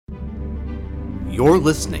You're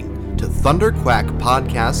listening to Thunderquack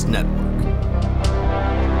Podcast Network.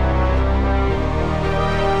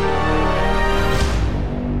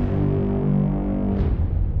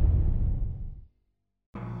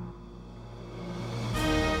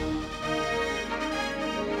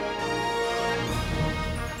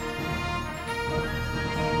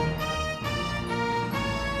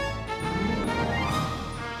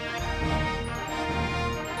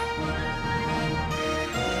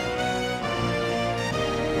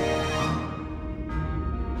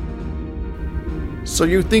 So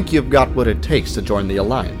you think you've got what it takes to join the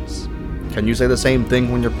Alliance? Can you say the same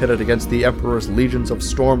thing when you're pitted against the Emperor's legions of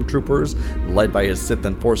stormtroopers, led by his Sith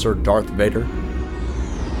enforcer Darth Vader?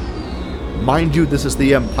 Mind you, this is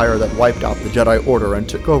the Empire that wiped out the Jedi Order and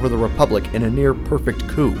took over the Republic in a near-perfect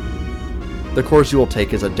coup. The course you will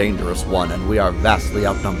take is a dangerous one, and we are vastly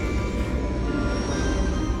outnumbered.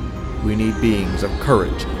 We need beings of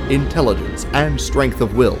courage, intelligence, and strength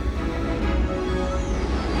of will.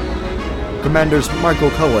 Commanders Michael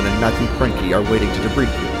Cohen and Matthew Cranky are waiting to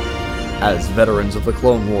debrief you. As veterans of the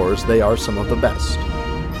Clone Wars, they are some of the best.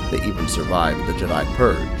 They even survived the Jedi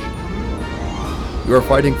Purge. You are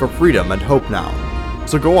fighting for freedom and hope now,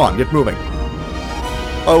 so go on, get moving.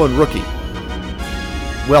 Oh, and Rookie,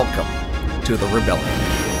 welcome to the Rebellion.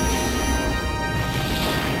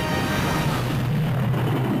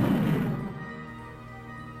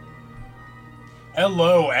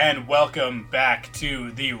 Hello and welcome back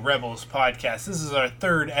to the Rebels Podcast. This is our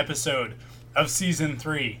third episode of Season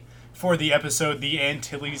 3 for the episode The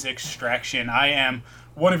Antilles Extraction. I am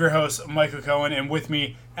one of your hosts, Michael Cohen, and with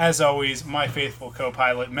me, as always, my faithful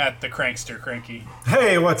co-pilot, Matt the Crankster Cranky.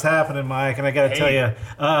 Hey, what's happening, Mike? And I got to tell you,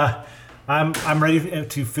 I'm ready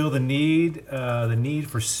to feel the need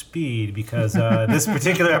for speed because this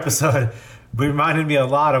particular episode reminded me a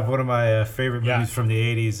lot of one of my favorite movies from the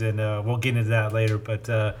 80s, and we'll get into that later. But,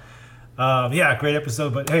 great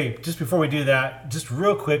episode. But, hey, just before we do that, just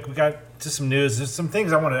real quick, we got just some news. There's some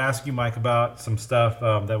things I wanted to ask you, Mike, about some stuff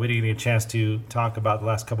that we didn't get a chance to talk about the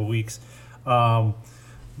last couple of weeks.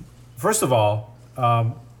 First of all,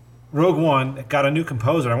 Rogue One got a new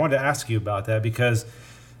composer. I wanted to ask you about that because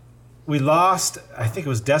we lost, I think it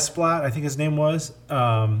was Desplat, I think his name was.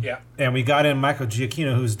 And we got in Michael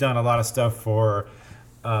Giacchino, who's done a lot of stuff for,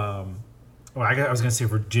 I was going to say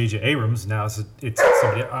for J.J. Abrams. Now it's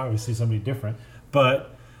somebody, obviously somebody different.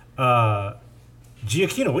 But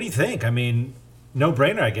Giacchino, what do you think? I mean,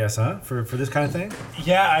 no-brainer, I guess, huh, for this kind of thing?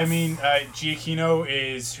 Yeah, I mean, Giacchino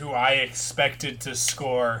is who I expected to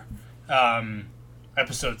score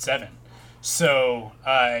Episode 7. So,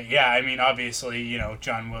 I mean, obviously,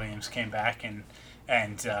 John Williams came back, and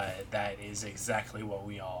that is exactly what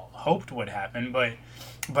we all hoped would happen. But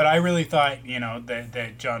I really thought,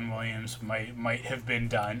 that John Williams might have been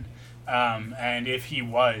done. And if he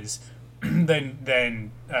was,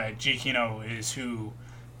 then Giacchino is who,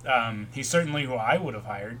 he's certainly who I would have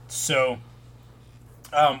hired. So,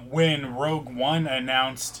 when Rogue One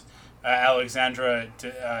announced Alexandra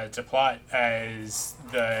Desplat as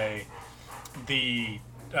the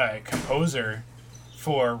composer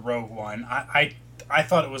for Rogue One, I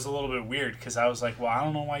thought it was a little bit weird because I was like, well, I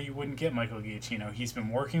don't know why you wouldn't get Michael Giacchino. He's been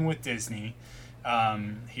working with Disney.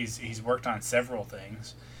 He's worked on several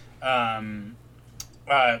things. One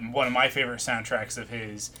of my favorite soundtracks of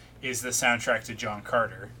his is the soundtrack to John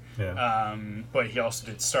Carter. Yeah. But he also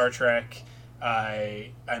did Star Trek.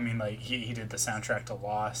 He did the soundtrack to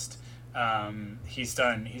Lost. He's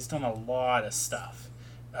done a lot of stuff.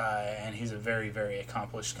 And he's a very, very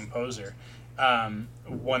accomplished composer.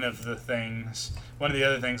 One of the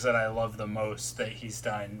other things that I love the most that he's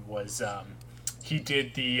done was he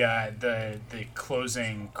did the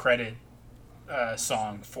closing credit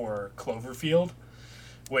song for Cloverfield,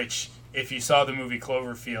 which, if you saw the movie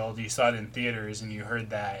Cloverfield, you saw it in theaters and you heard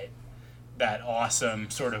that awesome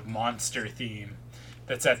sort of monster theme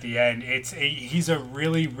that's at the end. He's a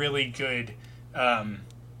really, really good.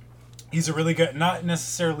 He's a really good, not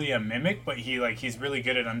necessarily a mimic, but he's really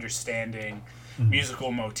good at understanding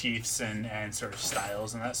musical motifs and sort of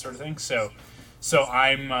styles and that sort of thing. So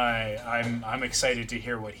I'm excited to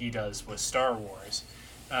hear what he does with Star Wars,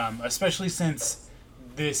 especially since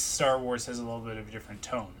this Star Wars has a little bit of a different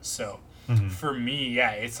tone. So for me,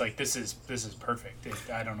 it's like this is perfect.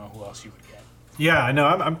 I don't know who else you would get. Yeah, I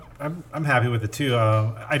know. I'm happy with it too.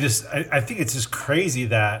 I think it's just crazy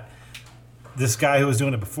that this guy who was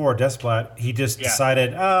doing it before, Desplat, he just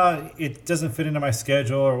decided, it doesn't fit into my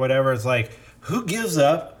schedule or whatever. It's like, who gives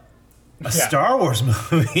up a Star Wars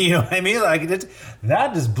movie? You know what I mean? Like,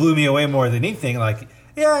 that just blew me away more than anything. Like,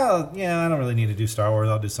 I don't really need to do Star Wars.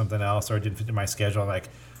 I'll do something else, or it didn't fit in my schedule. I'm like,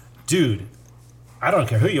 dude, I don't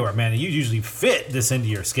care who you are, man. You usually fit this into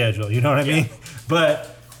your schedule. You know what I mean?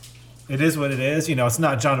 But it is what it is. It's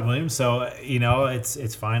not John Williams, so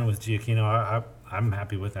it's fine with Giacchino. I'm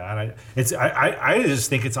happy with that. I just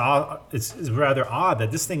think it's odd. It's rather odd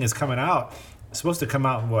that this thing is coming out. It's supposed to come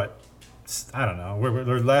out in what? I don't know.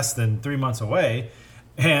 We're less than 3 months away,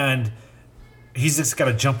 and he's just got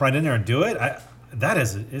to jump right in there and do it.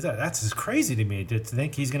 That's just crazy to me to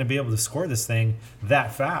think he's going to be able to score this thing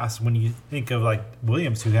that fast. When you think of like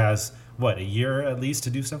Williams, who has a year at least to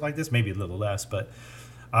do stuff like this, maybe a little less, but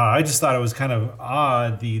I just thought it was kind of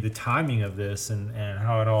odd the timing of this and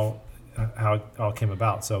how it all came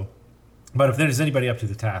about. So, but if there's anybody up to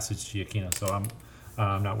the task, it's Giacchino. So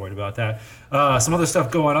I'm not worried about that. Some other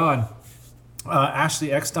stuff going on.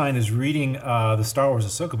 Ashley Eckstein is reading the Star Wars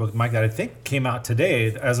Ahsoka book, Mike, that I think came out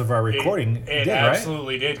today as of our recording. It did,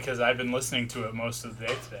 absolutely did, because I've been listening to it most of the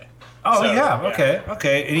day today. Oh, so, yeah.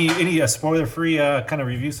 Okay. Any spoiler-free kind of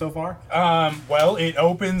review so far? Well, it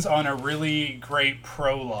opens on a really great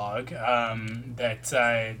prologue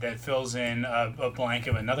that fills in a blank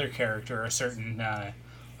of another character, a certain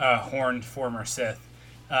horned former Sith.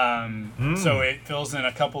 So it fills in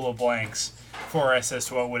a couple of blanks for us as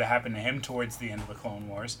to what would have happened to him towards the end of the Clone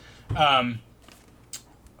Wars. I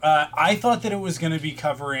thought that it was going to be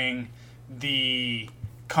covering the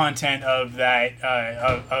content of that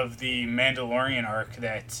of the Mandalorian arc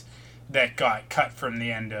that got cut from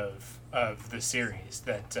the end of the series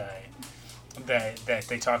that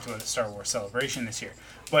they talked about at Star Wars Celebration this year.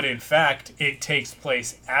 But in fact, it takes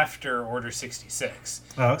place after Order 66.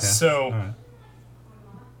 Oh, okay. So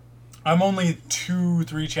I'm only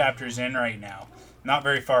 2-3 chapters in right now, not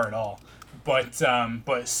very far at all, but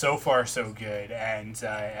so far so good, and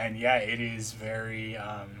yeah, it is very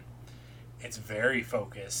it's very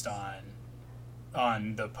focused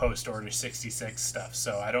on the post Order 66 stuff.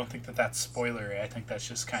 So I don't think that that's spoilery. I think that's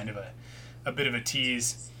just kind of a bit of a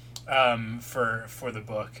tease for the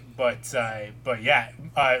book, but yeah,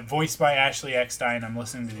 voiced by Ashley Eckstein. I'm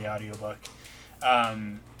listening to the audiobook.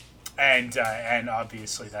 And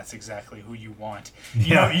obviously that's exactly who you want.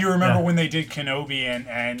 You remember when they did Kenobi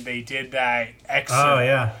and they did that excerpt. Oh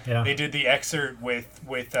yeah. They did the excerpt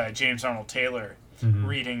with James Arnold Taylor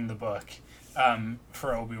reading the book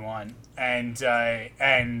for Obi-Wan, and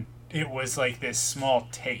it was like this small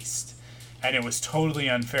taste, and it was totally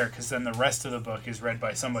unfair because then the rest of the book is read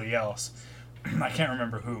by somebody else. I can't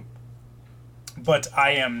remember who, but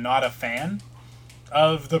I am not a fan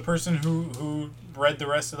of the person who read the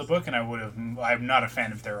rest of the book, and I'm not a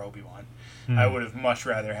fan of their Obi-Wan. I would have much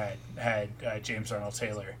rather had James Arnold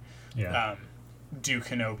Taylor do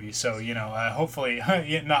Kenobi. So hopefully,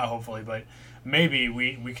 not hopefully, but maybe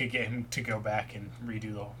we could get him to go back and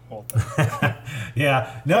redo the whole thing.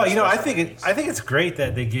 Yeah, no, I think it's great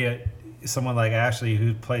that they get someone like Ashley,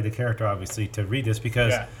 who played the character obviously, to read this,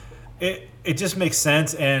 because it just makes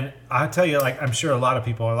sense. And I'll tell you, like, I'm sure a lot of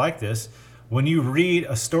people are like this. When you read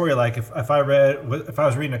a story, like if I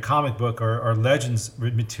was reading a comic book or Legends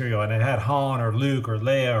material and it had Han or Luke or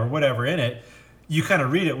Leia or whatever in it, you kind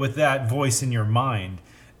of read it with that voice in your mind,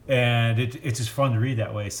 and it's just fun to read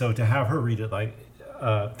that way. So to have her read it like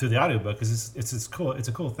through the audiobook it's cool. It's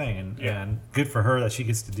a cool thing, and good for her that she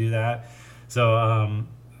gets to do that. So I'm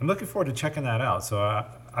looking forward to checking that out. So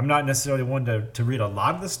I'm not necessarily one to read a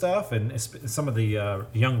lot of the stuff and some of the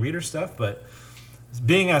young reader stuff, but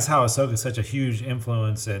being as how Ahsoka is such a huge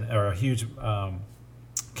influence or a huge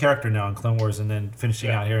character now in Clone Wars, and then finishing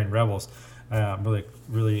out here in Rebels, I'm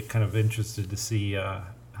really kind of interested to see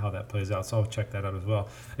how that plays out. So I'll check that out as well.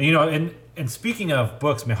 And and speaking of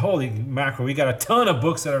books, man, holy mackerel, we got a ton of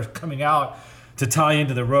books that are coming out to tie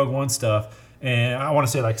into the Rogue One stuff. And I want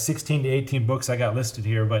to say like 16 to 18 books I got listed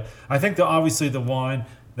here, but I think obviously the one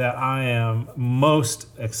that I am most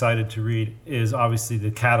excited to read is obviously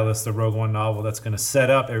the Catalyst, the Rogue One novel that's going to set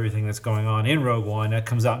up everything that's going on in Rogue One. That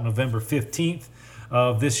comes out November 15th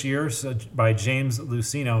of this year, by James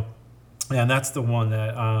Luceno. And that's the one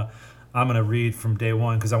that I'm going to read from day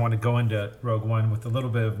one, because I want to go into Rogue One with a little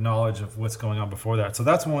bit of knowledge of what's going on before that. So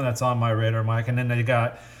that's one that's on my radar, Mike. And then they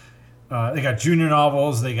got junior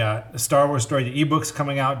novels. They got Star Wars Story, the ebooks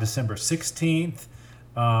coming out December 16th.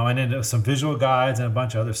 And then some visual guides and a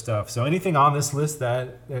bunch of other stuff. So anything on this list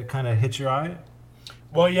that kind of hits your eye?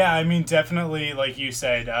 Well, yeah, I mean, definitely, like you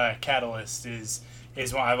said, Catalyst is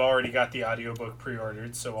one. I've already got the audiobook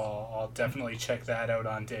pre-ordered, so I'll definitely check that out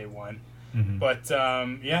on day one. Mm-hmm. But,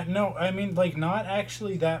 I mean, like, not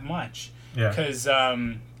actually that much. Yeah. Because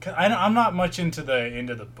I'm not much into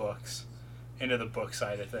the books, into the book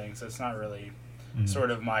side of things. It's not really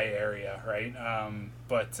sort of my area, right?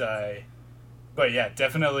 but yeah,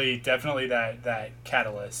 definitely that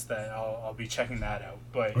Catalyst, that I'll be checking that out.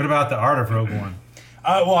 But what about the art of Rogue One?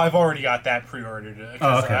 Well, I've already got that pre-ordered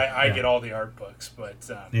because I Yeah. get all the art books, but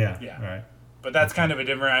Yeah. yeah. Right. But that's kind of a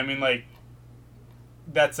different. I mean, like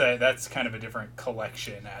that's kind of a different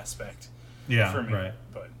collection aspect. Yeah. For me, Right.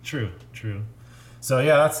 But True. So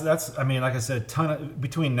yeah, that's. I mean, like I said,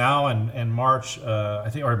 between now and March, I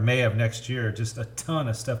think, or May of next year, just a ton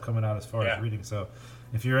of stuff coming out as far as reading. So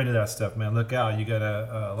if you're into that stuff, man, look out. You got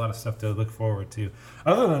a lot of stuff to look forward to.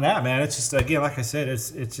 Other than that, man, it's just, again, like I said,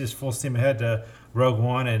 it's just full steam ahead to Rogue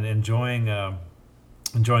One and enjoying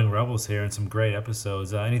Rebels here and some great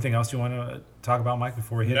episodes. Anything else you want to talk about, Mike,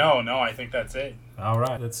 before we hit? No, I think that's it. All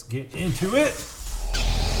right, let's get into it.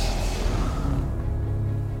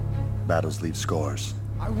 Battles leave scars.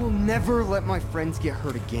 I will never let my friends get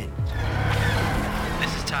hurt again.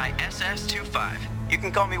 This is Ty SS25. You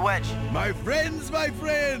can call me Wedge. My friends!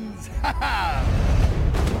 Ha ha!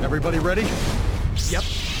 Everybody ready? Yep.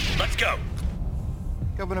 Let's go.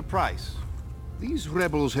 Governor Price, these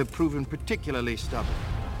rebels have proven particularly stubborn.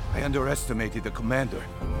 I underestimated the commander.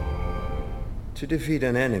 To defeat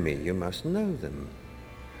an enemy, you must know them.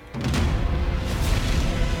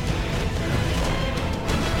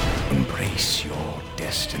 Embrace your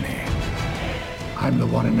destiny. I'm the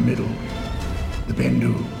one in the middle. The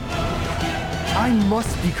Bendu. I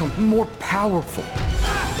must become more powerful.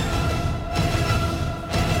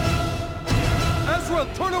 Ezra,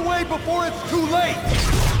 turn away before it's too late!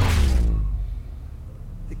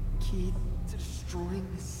 The key to destroying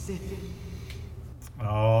the Sith.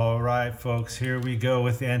 All right, folks, here we go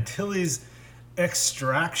with the Antilles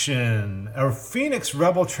Extraction. A Phoenix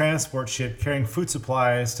Rebel transport ship carrying food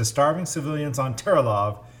supplies to starving civilians on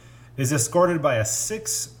Terralov is escorted by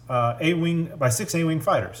six A-wing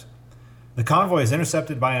fighters. The convoy is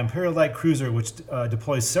intercepted by an Imperial light cruiser, which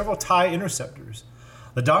deploys several TIE interceptors.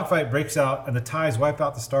 The dogfight breaks out, and the TIEs wipe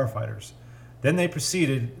out the starfighters. Then they proceed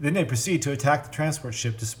to attack the transport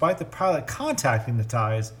ship, despite the pilot contacting the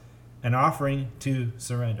TIEs and offering to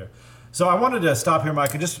surrender. So I wanted to stop here,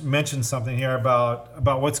 Mike, and just mention something here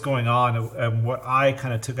about what's going on and what I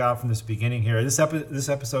kind of took out from this beginning here. This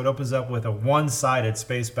episode opens up with a one-sided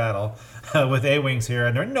space battle with A-wings here,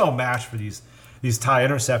 and they're no match for these TIE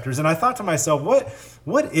interceptors. And I thought to myself,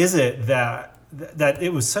 what is it that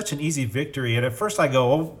it was such an easy victory? And at first I go,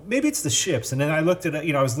 well, maybe it's the ships. And then I looked at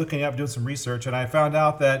it, I was looking up, doing some research, and I found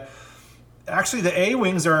out that actually the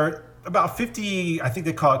A-wings are about 50, I think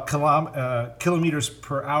they call it kilometers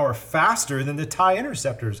per hour faster than the TIE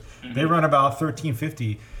interceptors. Mm-hmm. They run about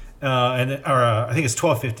 1350, I think it's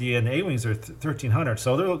 1250, and the A-wings are 1300.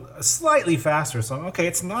 So they're slightly faster. So okay,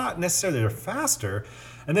 it's not necessarily they're faster.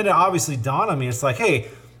 And then it obviously dawned on me, it's like, hey,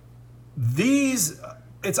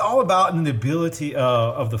 it's all about the ability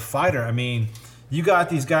of the fighter. I mean, you got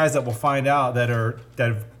these guys that we'll find out that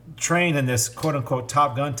have trained in this quote unquote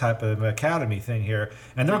Top Gun type of academy thing here,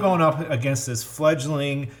 and they're going up against this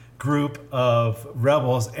fledgling group of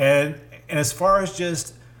rebels, and as far as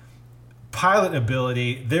just pilot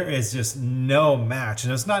ability, there is just no match.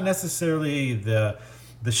 And it's not necessarily the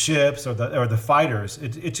ships or the fighters.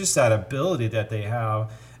 It's just that ability that they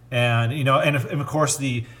have, and and of course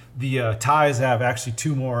the TIEs have actually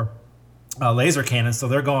two more laser cannons, so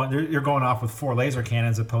you're going off with 4 laser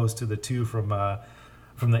cannons opposed to the 2 from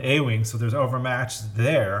the A-wing. So there's overmatch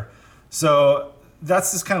there. So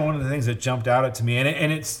that's just kind of one of the things that jumped out at me, and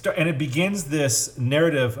it begins this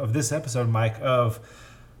narrative of this episode, Mike, of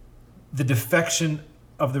the defection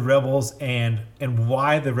of the rebels and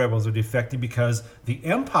why the rebels are defecting, because the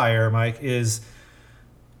Empire, Mike, is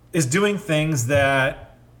doing things that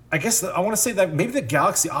I guess I want to say that maybe the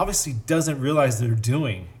galaxy obviously doesn't realize they're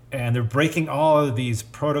doing, and they're breaking all of these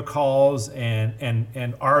protocols and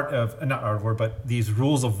these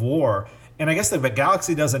rules of war. And I guess the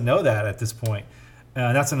galaxy doesn't know that at this point.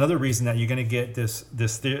 And that's another reason that you're going to get this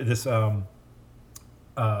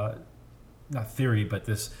not theory, but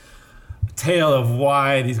this tale of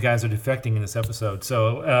why these guys are defecting in this episode.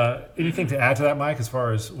 So anything to add to that, Mike, as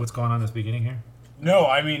far as what's going on in this beginning here? No,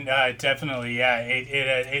 I mean, definitely, yeah.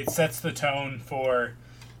 It sets the tone for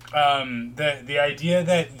the idea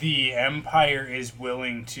that the Empire is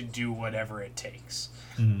willing to do whatever it takes.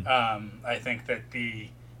 Mm-hmm. I think that the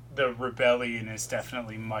rebellion is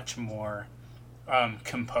definitely much more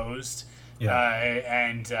composed,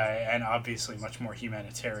 and obviously much more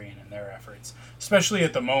humanitarian in their efforts. Especially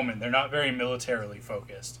at the moment, they're not very militarily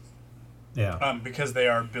focused. Yeah. Because they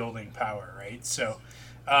are building power, right? So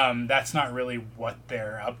that's not really what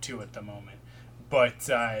they're up to at the moment. But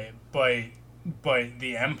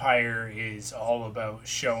the Empire is all about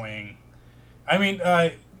showing. I mean,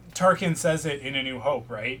 Tarkin says it in A New Hope,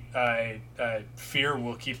 right? Fear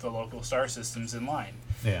will keep the local star systems in line.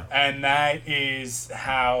 Yeah. And that is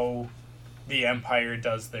how the Empire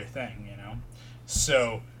does their thing, you know?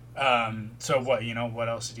 So what, you know, what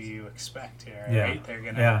else do you expect here, right? They're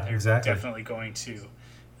definitely going to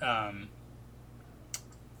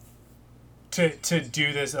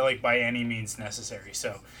do this like by any means necessary.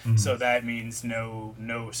 So that means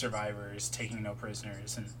no survivors, taking no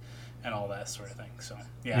prisoners, and all that sort of thing. So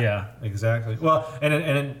yeah, exactly. Well,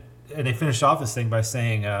 and they finished off this thing by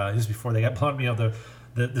saying just before they got blown, you know,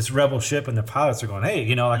 this rebel ship and the pilots are going, hey,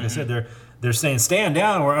 you know, like I said, they're saying stand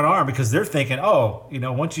down or unarmed, because they're thinking, oh, you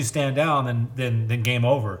know, once you stand down, then game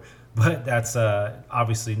over. But that's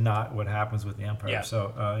obviously not what happens with the Empire. Yeah.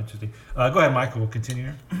 So interesting. Go ahead, Michael. We'll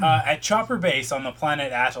continue. At Chopper Base on the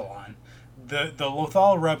planet Atollon, the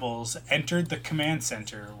Lothal rebels entered the command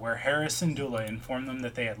center, where Hera Syndulla informed them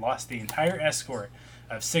that they had lost the entire escort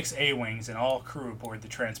of 6 A-Wings and all crew aboard the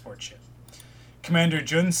transport ship. Commander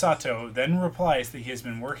Jun Sato then replies that he has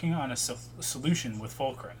been working on a solution with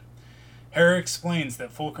Fulcrum. Hera explains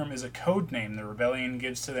that Fulcrum is a code name the rebellion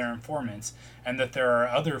gives to their informants, and that there are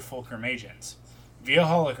other Fulcrum agents. Via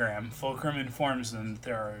hologram, Fulcrum informs them that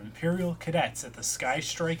there are Imperial cadets at the Sky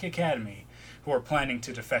Strike Academy who are planning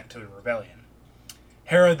to defect to the rebellion.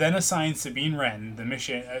 Hera then assigns Sabine Wren the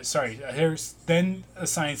mission.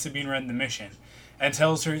 And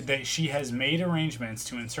tells her that she has made arrangements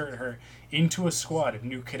to insert her into a squad of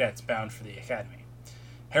new cadets bound for the Academy.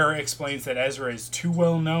 Hera explains that Ezra is too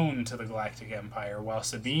well known to the Galactic Empire, while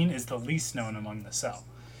Sabine is the least known among the Cell.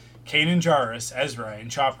 Kanan Jarrus, Ezra,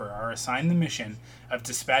 and Chopper are assigned the mission of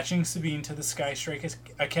dispatching Sabine to the Sky Strike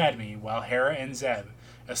Academy, while Hera and Zeb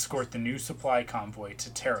escort the new supply convoy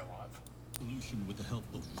to Terralov. Solution with the help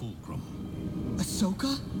of Fulcrum.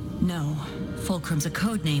 Ahsoka? No. Fulcrum's a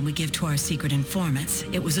code name we give to our secret informants.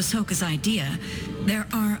 It was Ahsoka's idea. There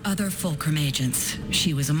are other Fulcrum agents.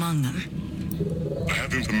 She was among them. I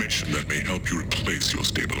have information that may help you replace your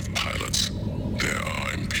stable of pilots. There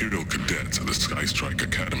are Imperial cadets at the Sky Strike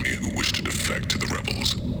Academy who wish to defect to the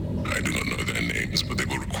rebels. I do not know their names, but they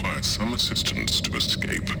will require some assistance to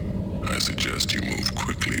escape. I suggest you move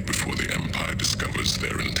quickly before the Empire discovers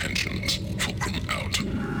their intentions. Fulcrum out.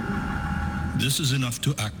 This is enough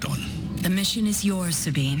to act on. The mission is yours,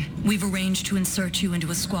 Sabine. We've arranged to insert you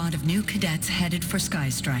into a squad of new cadets headed for Sky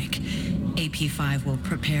Strike. AP5 will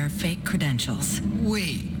prepare fake credentials.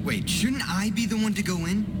 Wait, shouldn't I be the one to go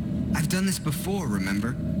in? I've done this before,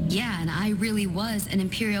 remember? Yeah, and I really was an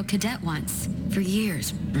Imperial cadet once. For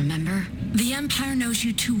years, remember? The Empire knows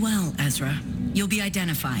you too well, Ezra. You'll be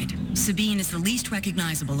identified. Sabine is the least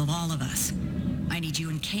recognizable of all of us. I need you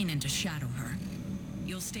and Kanan to shadow her.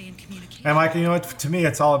 You'll stay in communication. And Michael, you know what? To me,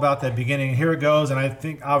 it's all about that beginning. Here it goes, and I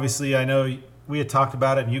think, obviously, I know we had talked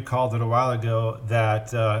about it, and you called it a while ago,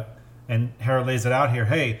 that, and Hera lays it out here,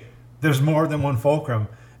 hey, there's more than one Fulcrum.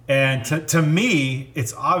 And to me,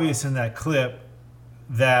 it's obvious in that clip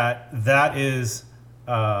that is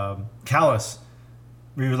Kallus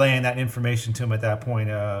relaying that information to him at that point.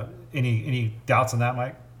 Any doubts on that,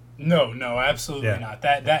 Mike? No, absolutely not.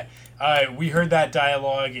 That we heard that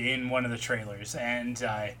dialogue in one of the trailers, and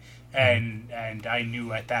I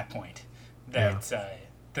knew at that point that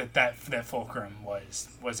that Fulcrum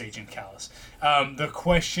was Agent Kallus. The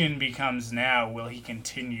question becomes now: will he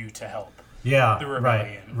continue to help the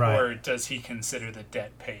rebellion, or does he consider the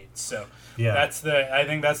debt paid? So I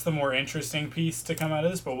think that's the more interesting piece to come out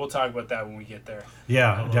of this. But we'll talk about that when we get there.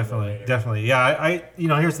 Yeah, definitely. Yeah, I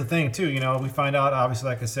here's the thing too. We find out, obviously,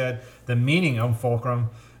 like I said, the meaning of Fulcrum,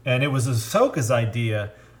 and it was Ahsoka's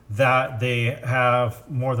idea that they have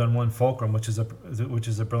more than one Fulcrum, which is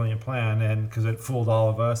a brilliant plan, and because it fooled all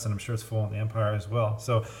of us, and I'm sure it's fooling the Empire as well.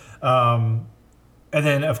 So, and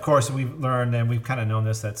then of course we've learned, and we've kind of known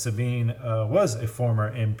this, that Sabine was a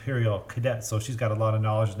former Imperial cadet, so she's got a lot of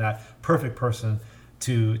knowledge, and that perfect person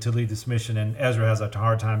to lead this mission. And Ezra has a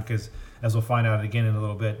hard time because, as we'll find out again in a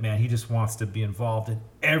little bit, man, he just wants to be involved in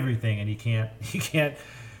everything, and he can't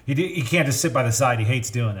just sit by the side. He hates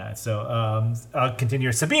doing that. So I'll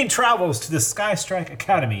continue. Sabine travels to the Sky Strike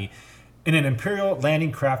Academy in an Imperial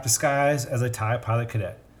landing craft disguised as a TIE pilot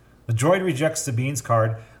cadet. The droid rejects Sabine's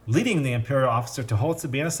card, leading the Imperial officer to hold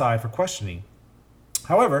Sabine aside for questioning.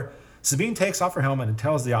 However, Sabine takes off her helmet and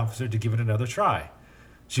tells the officer to give it another try.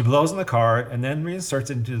 She blows on the card and then reinserts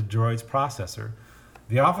it into the droid's processor.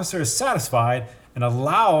 The officer is satisfied and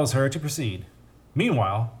allows her to proceed.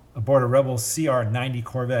 Meanwhile, aboard a Rebel CR-90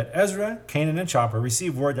 Corvette, Ezra, Kanan, and Chopper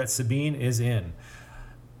receive word that Sabine is in.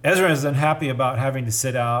 Ezra is unhappy about having to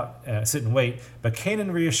sit and wait, but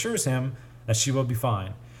Kanan reassures him that she will be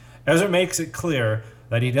fine. Ezra makes it clear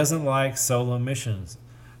that he doesn't like solo missions.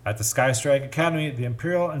 At the Skystrike Academy, the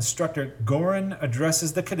Imperial instructor Goran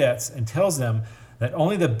addresses the cadets and tells them that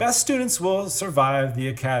only the best students will survive the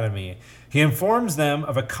academy. He informs them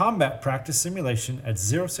of a combat practice simulation at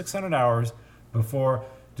 0600 hours before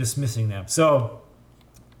dismissing them. So,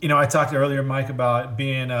 I talked earlier, Mike, about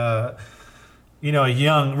being a really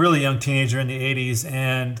young teenager in the 80s,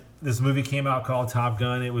 and this movie came out called Top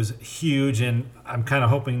Gun. It was huge, and I'm kind of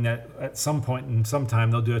hoping that at some point in some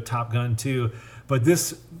time they'll do a Top Gun 2. But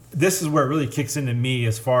this is where it really kicks into me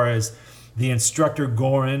as far as the instructor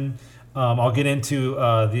Goran. I'll get into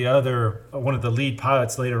one of the lead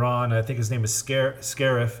pilots later on. I think his name is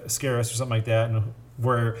Scaris or something like that, and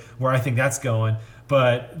where I think that's going.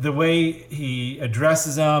 But the way he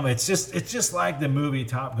addresses them, it's just like the movie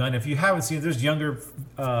Top Gun. If you haven't seen it, there's younger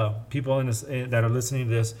people in this that are listening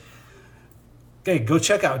to this. Okay, go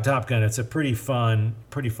check out Top Gun. It's a pretty fun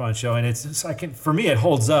show, and for me it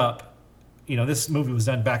holds up. This movie was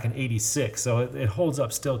done back in '86, so it holds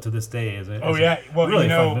up still to this day. Really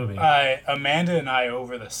fun movie. Amanda and I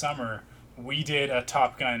over the summer, we did a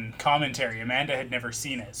Top Gun commentary. Amanda had never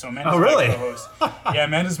seen it, so Amanda's my co-host. Yeah,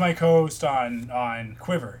 Amanda's my co-host on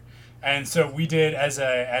Quiver, and so we did as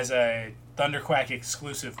a Thunderquack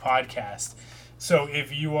exclusive podcast. So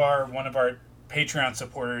if you are one of our Patreon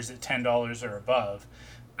supporters at $10 or above,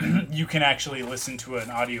 you can actually listen to an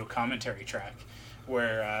audio commentary track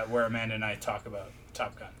where Amanda and I talk about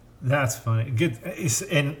Top Gun. That's funny. Good,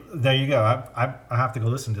 and there you go. I have to go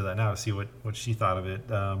listen to that now to see what she thought of it.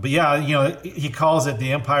 But yeah, he calls it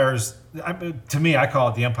the Empire's. To me, I call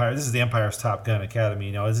it the Empire. This is the Empire's Top Gun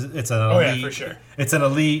Academy. It's an elite. Oh yeah, for sure. It's an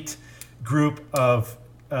elite group of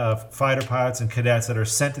fighter pilots and cadets that are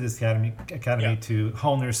sent to this academy to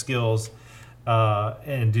hone their skills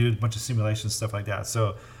and do a bunch of simulations, stuff like that.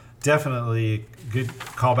 So definitely good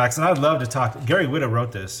callbacks. And I'd love to talk. Gary Whitta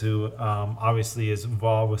wrote this, who obviously is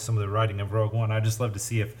involved with some of the writing of Rogue One. I'd just love to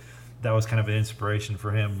see if that was kind of an inspiration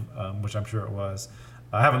for him, which I'm sure it was.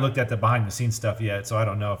 I haven't looked at the behind-the-scenes stuff yet, so I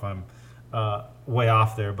don't know if I'm way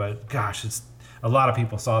off there. But gosh, a lot of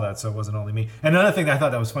people saw that, so it wasn't only me. And another thing that I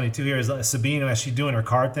thought that was funny too here is Sabine, as she's doing her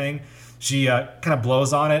card thing, she kind of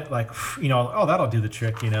blows on it like, oh, that'll do the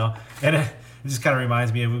trick, And it just kind of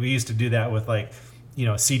reminds me of, we used to do that with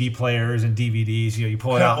CD players and DVDs. You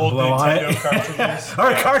pull it out and blow Nintendo on it. Cartridges.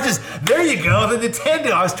 Or cartridges. There you go, the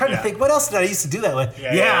Nintendo. I was trying to think, what else did I used to do that with?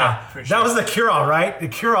 Yeah, for sure. That was the cure-all, right? The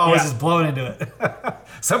cure-all was just blowing into it.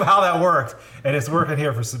 Somehow that worked, and it's working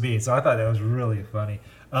here for Sabine. So I thought that was really funny.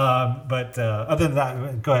 But other than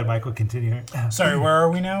that, go ahead, Michael, continue. Sorry, where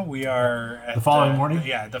are we now? We are at the following morning?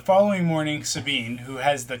 Yeah, the following morning, Sabine, who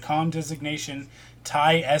has the comm designation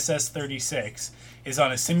TIE SS-36, is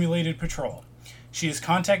on a simulated patrol. She is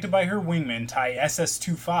contacted by her wingman, TIE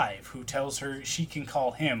SS-25, who tells her she can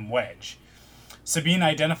call him Wedge. Sabine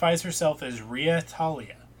identifies herself as Rhea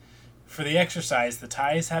Talia. For the exercise, the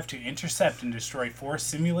TIEs have to intercept and destroy 4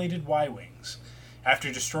 simulated Y-Wings.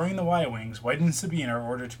 After destroying the Y-Wings, Wedge and Sabine are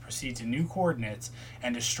ordered to proceed to new coordinates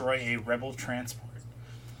and destroy a rebel transport.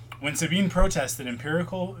 When Sabine protests that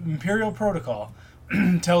Imperial Protocol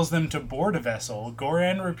tells them to board a vessel,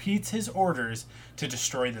 Goran repeats his orders to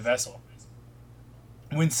destroy the vessel.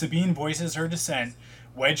 When Sabine voices her dissent,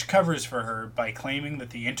 Wedge covers for her by claiming that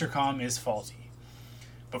the intercom is faulty.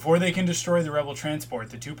 Before they can destroy the rebel transport,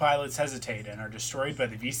 the 2 pilots hesitate and are destroyed by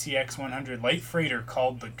the VCX-100 light freighter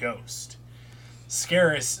called the Ghost.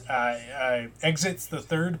 Scaris exits the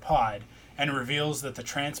 3rd pod and reveals that the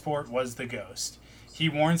transport was the Ghost. He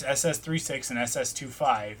warns SS-36 and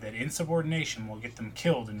SS-25 that insubordination will get them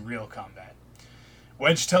killed in real combat.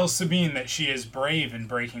 Wedge tells Sabine that she is brave in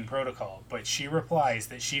breaking protocol, but she replies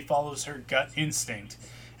that she follows her gut instinct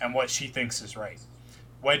and what she thinks is right.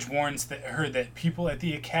 Wedge warns her that people at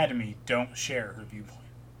the Academy don't share her viewpoint.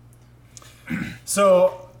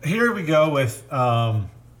 So here we go with, and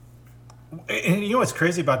what's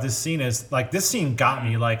crazy about this scene is, this scene got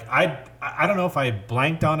me. I don't know if I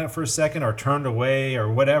blanked on it for a second or turned away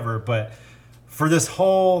or whatever, but for this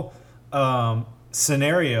whole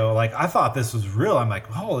scenario, I thought this was real. I'm like,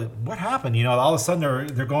 holy, what happened? All of a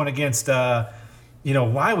sudden they're going against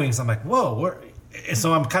Y-Wings. I'm like, whoa.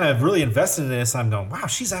 So I'm kind of really invested in this. I'm going, wow,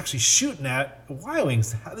 she's actually shooting at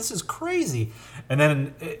Y-Wings. This is crazy. And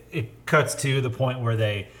then it cuts to the point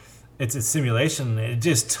where it's a simulation. It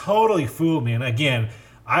just totally fooled me. And again,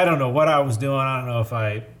 I don't know what I was doing. I don't know if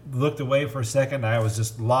I looked away for a second. I was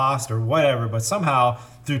just lost or whatever. But somehow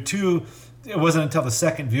it wasn't until the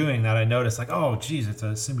second viewing that I noticed, oh, geez, it's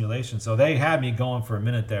a simulation. So they had me going for a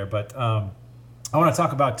minute there. But I want to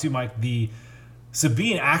talk about, too, Mike,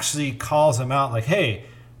 Sabine actually calls him out, hey,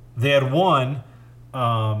 they had won,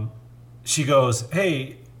 she goes,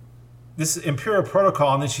 "Hey, this is Imperial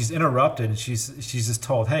protocol," and then she's interrupted, and she's just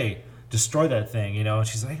told, "Hey, destroy that thing," you know. And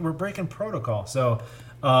she's like, "We're breaking protocol." So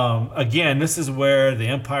again, this is where the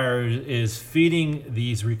Empire is feeding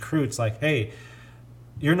these recruits, like, "Hey,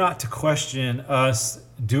 you're not to question us.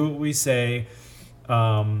 Do what we say.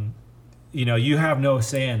 You know, you have no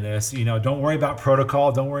say in this. You know, don't worry about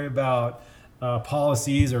protocol. Don't worry about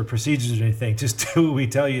policies or procedures or anything. Just do what we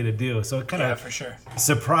tell you to do." So it kind of for sure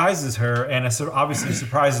surprises her, and it obviously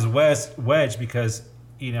surprises Wedge because,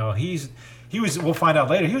 you know, he was. We'll find out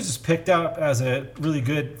later. He was just picked up as a really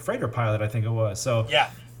good freighter pilot, I think it was. So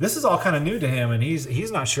this is all kind of new to him, and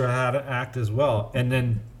he's not sure how to act as well. And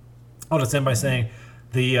then I'll just end by saying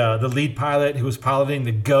the lead pilot who was piloting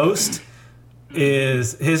the Ghost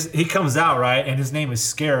he comes out, right, and his name is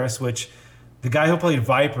Scarus, which the guy who played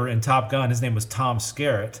Viper in Top Gun, his name was Tom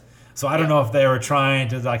Skerritt. So I don't know if they were trying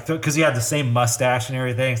to, like, because he had the same mustache and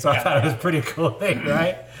everything. So I thought it was a pretty cool thing,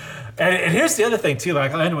 right? And here's the other thing too.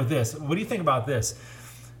 Like, I'll end with this. What do you think about this?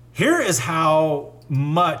 Here is how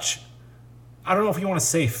much, I don't know if you want to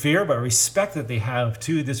say fear, but respect that they have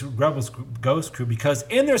to this Rebels Ghost crew, because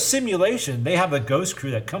in their simulation they have a Ghost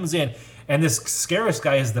crew that comes in, and this Scarus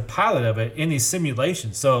guy is the pilot of it in these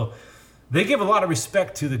simulations. So they give a lot of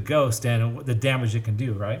respect to the Ghost and the damage it can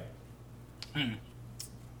do, right?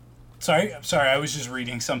 Sorry, I was just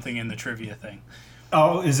reading something in the trivia thing.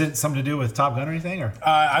 Oh, is it something to do with Top Gun or anything, or?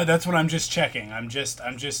 That's what I'm just checking. I'm just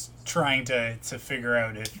trying to figure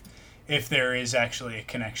out if there is actually a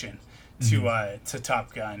connection to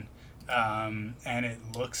Top Gun, and it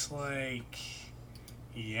looks like,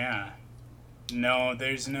 no,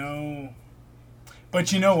 there's no.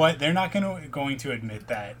 But you know what? They're not going to admit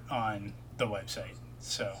that on the website.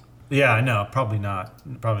 So. Yeah, no, probably not.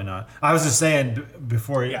 I was just saying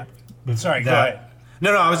before. Yeah. Sorry, go ahead.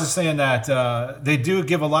 No, I was just saying that they do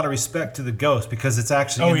give a lot of respect to the Ghost because it's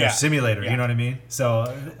actually in their simulator. You know what I mean? So.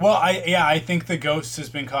 Well, I think the Ghost has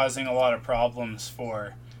been causing a lot of problems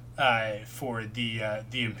for the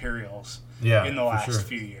Imperials in the last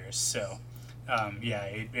few years. So,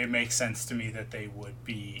 it makes sense to me that they would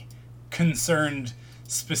be concerned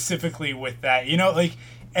specifically with that. You know, like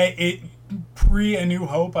pre A New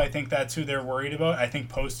Hope, I think that's who they're worried about. I think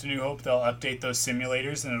post A New Hope they'll update those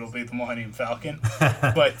simulators and it'll be the Millennium Falcon.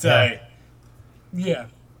 But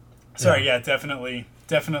definitely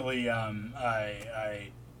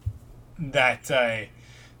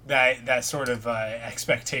that sort of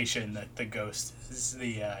expectation that the Ghost is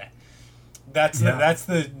the that's the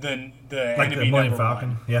like enemy the number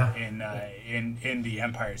Falcon. One in the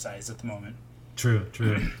Empire's eyes at the moment. True.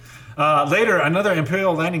 Later, another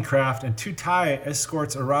Imperial landing craft and 2 TIE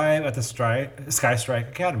escorts arrive at the Sky Strike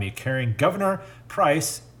Academy, carrying Governor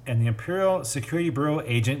Price and the Imperial Security Bureau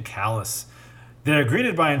agent Kallus. They are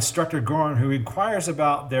greeted by Instructor Gorn, who inquires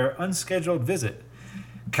about their unscheduled visit.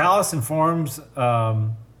 Kallus informs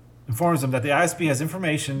them that the ISB has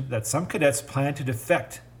information that some cadets plan to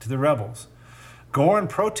defect to the rebels. Gorn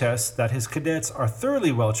protests that his cadets are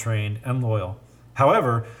thoroughly well-trained and loyal.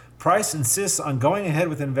 However, Price insists on going ahead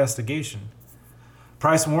with the investigation.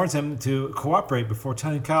 Price warns him to cooperate before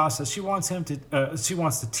telling Kallus that she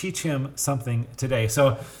wants to teach him something today.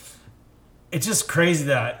 So it's just crazy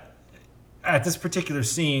that at this particular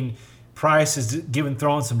scene, Price is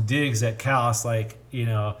throwing some digs at Kallus, like, you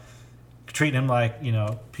know, treating him like, you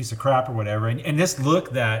know, piece of crap or whatever. And this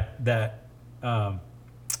look that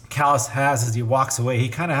Kallus has as he walks away, he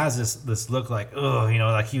kind of has this look like, ugh, you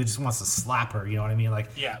know, like he just wants to slap her, you know what I mean? Like,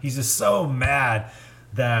 he's just so mad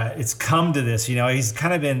that it's come to this, you know. He's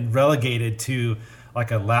kind of been relegated to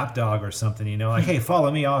like a lapdog or something, you know, like, hey,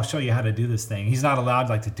 follow me, I'll show you how to do this thing. He's not allowed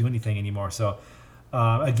like to do anything anymore. So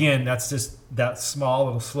again, that's just that small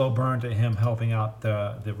little slow burn to him helping out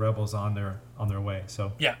the rebels on their way.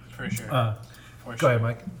 So yeah, for sure. Go ahead,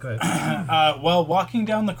 Mike. Go ahead. While walking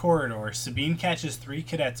down the corridor, Sabine catches 3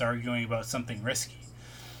 cadets arguing about something risky.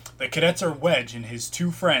 The cadets are Wedge and his 2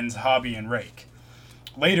 friends, Hobby and Rake.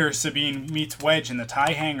 Later, Sabine meets Wedge in the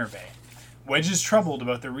TIE hangar bay. Wedge is troubled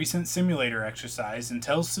about the recent simulator exercise and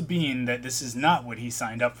tells Sabine that this is not what he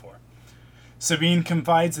signed up for. Sabine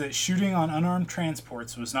confides that shooting on unarmed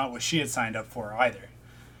transports was not what she had signed up for either.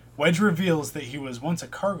 Wedge reveals that he was once a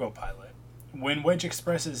cargo pilot. When Wedge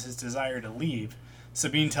expresses his desire to leave,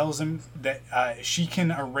 Sabine tells him that she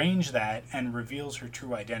can arrange that and reveals her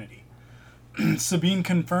true identity. Sabine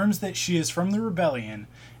confirms that she is from the rebellion,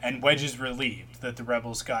 and Wedge is relieved that the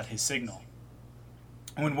rebels got his signal.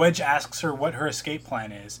 When Wedge asks her what her escape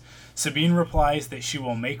plan is, Sabine replies that she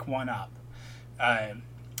will make one up.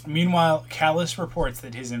 Meanwhile, Kallus reports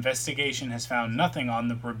that his investigation has found nothing on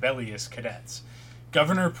the rebellious cadets.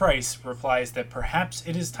 Governor Price replies that perhaps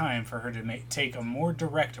it is time for her to take a more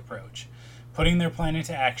direct approach. Putting their plan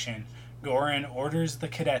into action, Goran orders the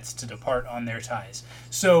cadets to depart on their ties.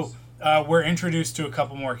 So we're introduced to a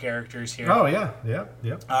couple more characters here. Oh, yeah.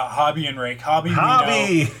 Hobby and Rake. Hobby!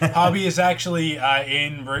 Hobby is actually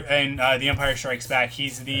in The Empire Strikes Back.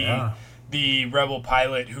 He's the rebel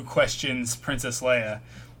pilot who questions Princess Leia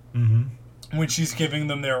when she's giving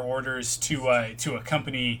them their orders to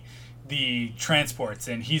accompany the transports,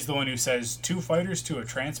 and he's the one who says 2 fighters to a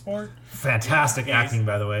transport. Fantastic acting,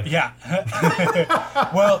 by the way. Yeah.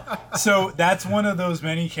 Well, so that's one of those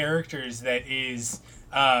many characters that is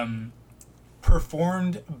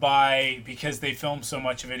performed by, because they filmed so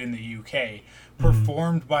much of it in the UK,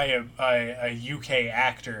 performed by a UK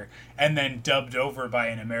actor and then dubbed over by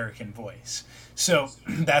an American voice. So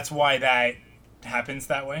that's why that happens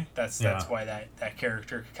that way. That's why that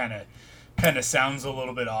character kind of sounds a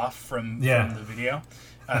little bit off from the video,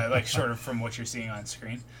 like sort of from what you're seeing on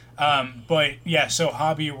screen. But yeah, so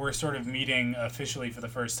Hobby we're sort of meeting officially for the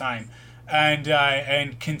first time,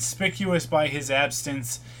 and conspicuous by his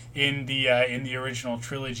absence in the original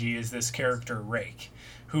trilogy is this character Rake,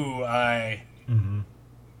 who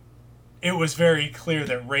it was very clear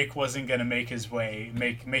that Rake wasn't going to make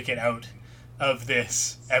it out of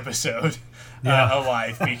this episode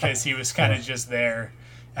alive, because he was kind of just there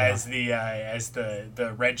as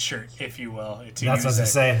the red shirt, if you will. That's what I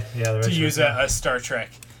say. Yeah, the red to shirt, use a Star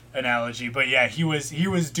Trek analogy. But yeah, he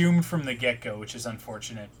was doomed from the get-go, which is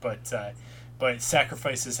unfortunate. But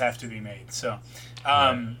sacrifices have to be made. So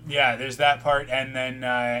yeah, there's that part, and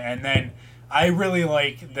then I really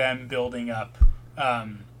like them building up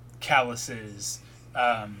Callus's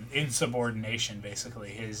insubordination,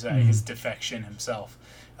 basically his defection himself.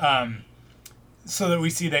 So that we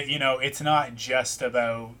see that, it's not just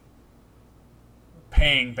about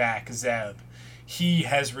paying back Zeb. He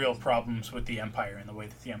has real problems with the Empire and the way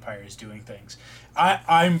that the Empire is doing things.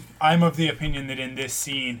 I'm of the opinion that in this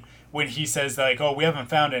scene, when he says, like, oh, we haven't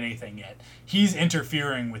found anything yet, he's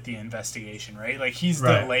interfering with the investigation, right? Like, he's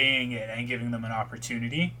delaying it and giving them an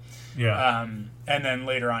opportunity. Yeah. And then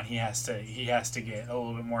later on, he has to get a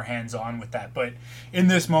little bit more hands-on with that. But in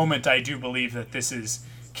this moment, I do believe that this is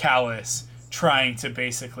Callus trying to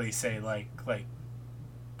basically say,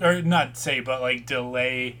 or not say, but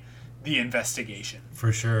delay the investigation.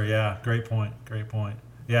 For sure, yeah. Great point.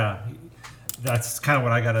 Yeah, that's kind of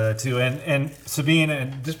what I got out of that too. And Sabine,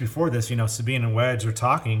 and just before this, Sabine and Wedge are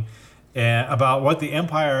talking about what the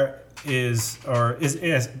Empire is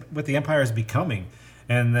what the Empire is becoming.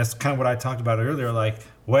 And that's kind of what I talked about earlier. Like,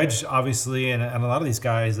 Wedge, obviously, and a lot of these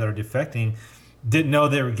guys that are defecting didn't know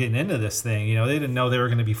they were getting into this thing. They didn't know they were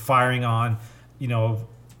going to be firing on,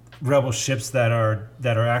 rebel ships that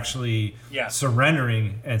are actually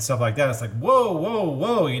surrendering and stuff like that. It's like,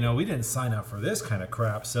 whoa, we didn't sign up for this kind of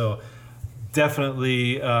crap. So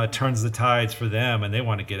definitely turns the tides for them, and they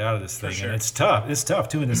want to get out of this thing. Sure. And it's tough. It's tough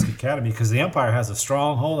too in this academy, because the Empire has a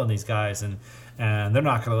strong hold on these guys, and they're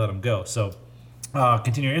not going to let them go. So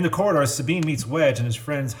continuing in the corridor, Sabine meets Wedge and his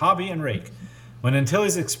friends Hobby and Rake. When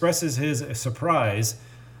Antilles expresses his surprise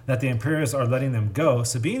that the Imperials are letting them go,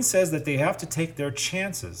 Sabine says that they have to take their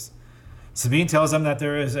chances. Sabine tells them that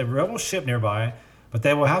there is a rebel ship nearby, but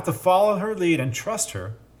they will have to follow her lead and trust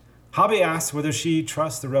her. Hobby asks whether she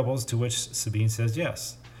trusts the rebels, to which Sabine says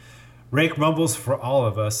yes. Rake mumbles, "For all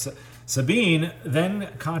of us." Sabine then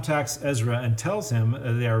contacts Ezra and tells him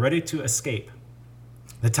they are ready to escape.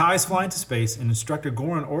 The TIEs fly into space, and Instructor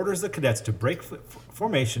Goran orders the cadets to break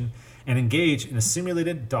formation and engage in a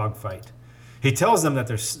simulated dogfight. He tells them that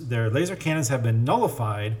their laser cannons have been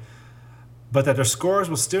nullified, but that their scores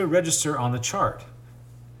will still register on the chart.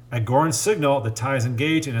 At Goran's signal, the TIEs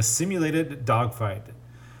engage in a simulated dogfight.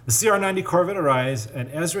 The CR-90 Corvette arrives, and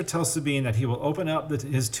Ezra tells Sabine that he will open up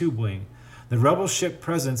his tube wing. The rebel ship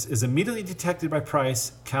presence is immediately detected by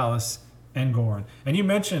Price, Callus, and Goran. And you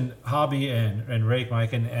mentioned Hobby and Rake,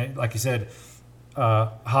 Mike, and like you said,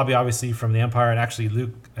 Hobby obviously from the Empire, and actually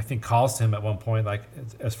Luke, I think, calls to him at one point, like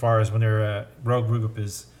as far as when their rogue group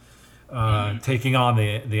is taking on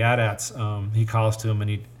the AT-ATs, he calls to him,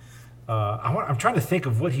 and I'm trying to think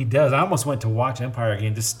of what he does. I almost went to watch Empire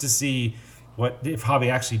again just to see if Hobby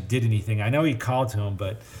actually did anything. I know he called to him,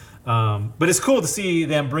 but it's cool to see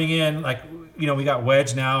them bring in, we got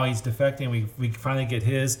Wedge now, he's defecting. We finally get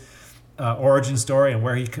his origin story and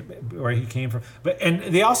where he came from. And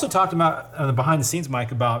they also talked about on the behind the scenes,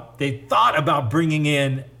 Mike, about they thought about bringing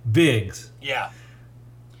in Biggs. Yeah.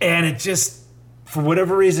 And it just, for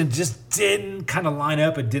whatever reason, just didn't kind of line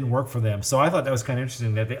up. It didn't work for them. So I thought that was kind of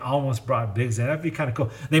interesting that they almost brought Biggs in. That'd be kind of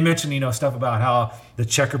cool. They mentioned, stuff about how the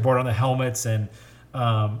checkerboard on the helmets and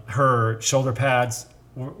her shoulder pads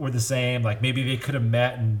were the same. Like maybe they could have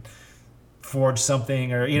met and forged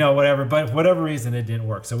something or whatever. But for whatever reason, it didn't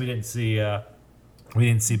work. So we didn't see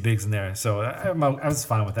Biggs in there. So I was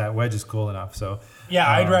fine with that. Wedge is cool enough. So yeah,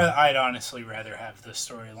 I'd honestly rather have the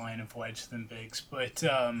storyline of Wedge than Biggs, but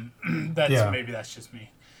maybe that's just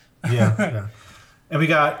me. yeah. And we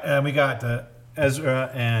got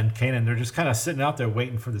Ezra and Kanan. They're just kind of sitting out there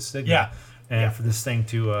waiting for the signal for this thing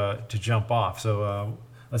to jump off. So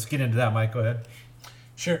let's get into that, Mike. Go ahead.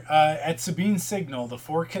 Sure. At Sabine's signal, the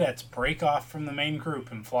 4 cadets break off from the main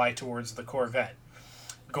group and fly towards the Corvette.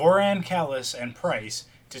 Goran, Callus, and Price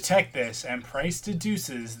detect this, and Price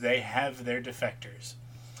deduces they have their defectors.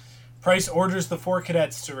 Price orders the 4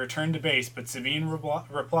 cadets to return to base, but Sabine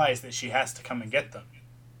replies that she has to come and get them.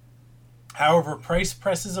 However, Price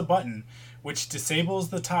presses a button which disables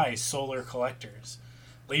the TIE's solar collectors,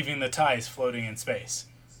 leaving the TIEs floating in space.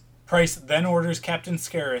 Price then orders Captain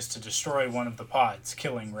Scarus to destroy one of the pods,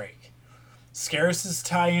 killing Rake. Scarus's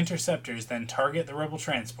TIE interceptors then target the Rebel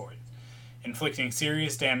transport, inflicting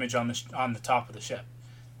serious damage on the top of the ship.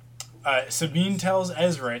 Sabine tells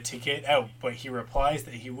Ezra to get out, but he replies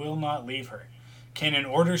that he will not leave her. Kanan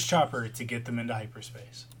orders Chopper to get them into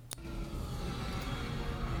hyperspace.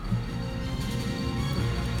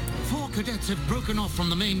 4 cadets have broken off from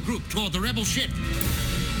the main group toward the rebel ship.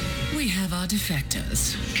 We have our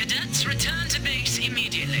defectors. Cadets, return to base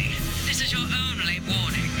immediately. This is your only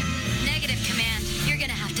warning. Negative, Command. You're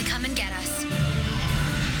gonna have to come and get us.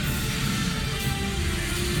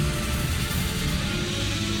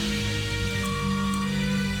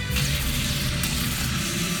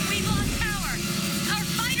 We've lost power. Our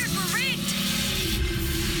fighters were rigged.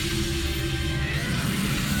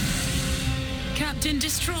 Captain,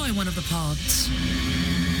 destroy one of the pods.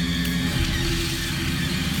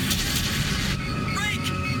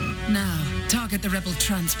 Now, target the rebel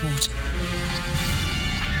transport.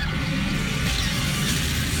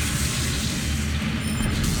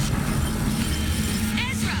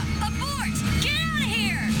 Ezra, abort! Get out of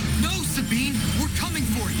here! No, Sabine! We're coming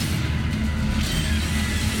for you!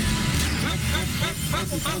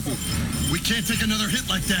 We can't take another hit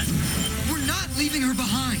like that. We're not leaving her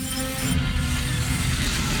behind!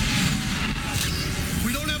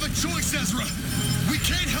 We don't have a choice, Ezra! We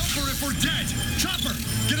can't help her if we're dead! Chopper,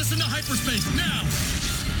 get us into hyperspace, now!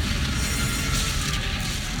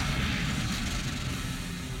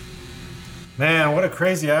 Man, what a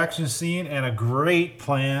crazy action scene and a great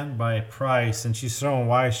plan by Price. And she's showing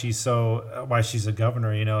why she's a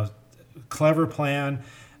governor, Clever plan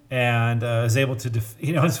and is able to,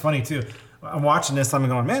 it's funny too. I'm watching this, I'm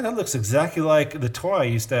going, man, that looks exactly like the toy I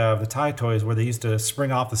used to have, the TIE toys, where they used to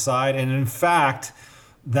spring off the side. And in fact,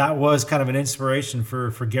 that was kind of an inspiration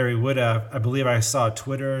for Gary Wood. I believe I saw a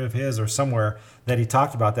Twitter of his or somewhere that he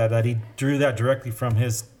talked about that he drew that directly from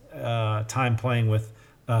his time playing with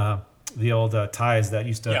the old TIEs that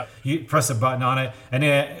used to you press a button on it. And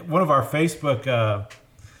then one of our Facebook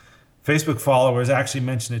followers actually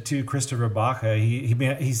mentioned it too, Christopher Baca.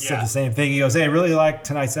 He said the same thing. He goes, hey, I really liked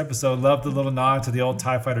tonight's episode. Loved the little nod to the old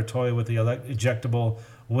TIE fighter toy with the ejectable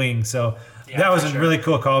wing. So that was a really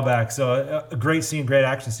cool callback. So a great scene, great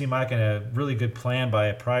action scene, Mike, and a really good plan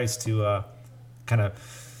by Price to kind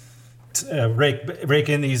of rake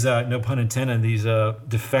in these, no pun intended, these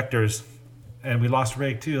defectors. And we lost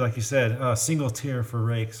Rake too, like you said. Single tear for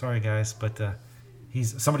Rake. Sorry, guys, but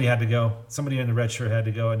somebody had to go. Somebody in the red shirt had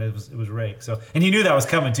to go, and it was Rake. So, and he knew that was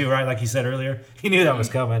coming too, right? Like you said earlier, he knew that was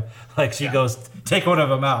coming. Like she goes, take one of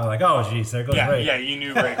them out. Like, oh, geez, there goes Rake. Yeah, you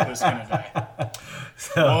knew Rake was gonna die.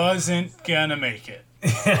 Wasn't gonna make it.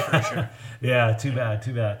 For sure. Yeah, too bad.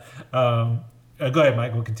 Go ahead,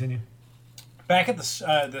 Mike. We'll continue. Back at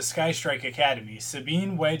the Sky Strike Academy,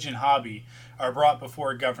 Sabine, Wedge, and Hobby are brought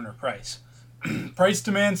before Governor Price. Price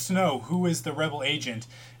demands to know who is the rebel agent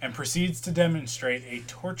and proceeds to demonstrate a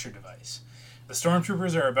torture device. The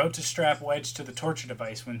stormtroopers are about to strap Wedge to the torture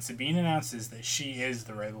device when Sabine announces that she is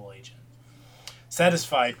the rebel agent.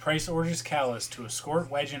 Satisfied, Price orders Callus to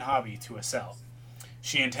escort Wedge and Hobby to a cell.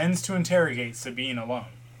 She intends to interrogate Sabine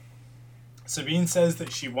alone. Sabine says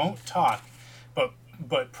that she won't talk,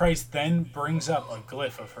 but Price then brings up a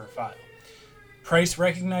glyph of her file. Price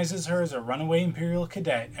recognizes her as a runaway Imperial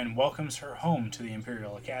cadet and welcomes her home to the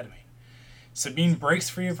Imperial Academy. Sabine breaks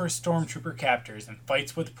free of her stormtrooper captors and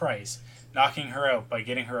fights with Price, knocking her out by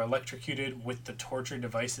getting her electrocuted with the torture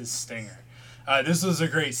device's stinger. This was a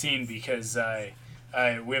great scene because we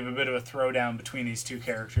have a bit of a throwdown between these two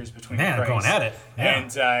characters, between Price going at it.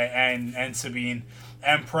 Yeah. and Sabine.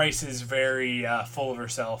 And Price is very full of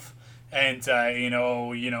herself, and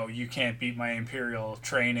you can't beat my Imperial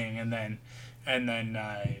training, and then And then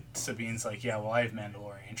Sabine's like, yeah, well, I have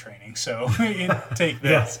Mandalorian training, so take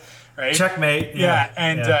this, right? Checkmate.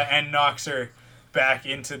 And knocks her back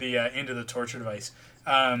into the torture device.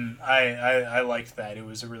 I liked that. It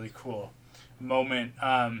was a really cool moment.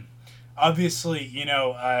 Obviously, you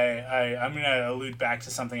know, I'm gonna allude back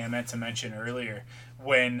to something I meant to mention earlier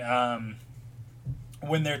when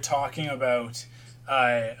they're talking about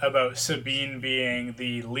Sabine being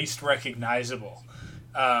the least recognizable.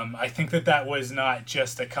 I think that was not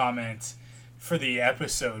just a comment for the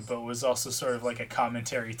episode, but was also sort of like a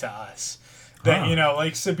commentary to us. That, you know,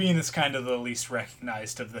 like Sabine is kind of the least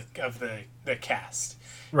recognized of the cast.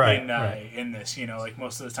 Right, in this, you know, like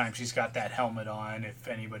most of the time she's got that helmet on if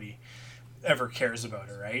anybody ever cares about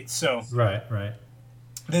her, right? So right.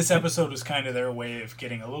 This episode was kind of their way of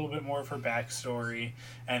getting a little bit more of her backstory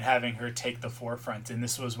and having her take the forefront, and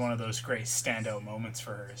this was one of those great standout moments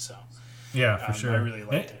for her. So yeah, for sure, I really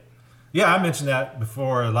liked it. Yeah, I mentioned that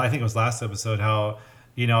before. I think it was last episode how,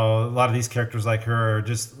 you know, a lot of these characters like her are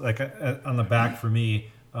just like on the back for me,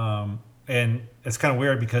 and it's kind of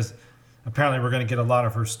weird because apparently we're going to get a lot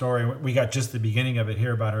of her story. We got just the beginning of it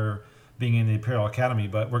here about her being in the Imperial Academy,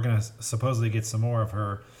 but we're going to supposedly get some more of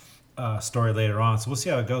her story later on. So we'll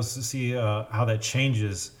see how it goes, to see how that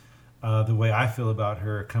changes the way I feel about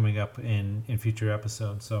her coming up in future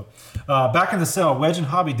episodes. So back in the cell, Wedge and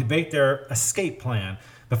Hobby debate their escape plan.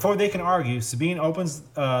 Before they can argue, Sabine opens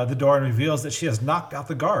the door and reveals that she has knocked out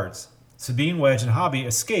the guards. Sabine, Wedge, and Hobby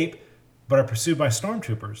escape, but are pursued by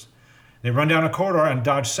stormtroopers. They run down a corridor and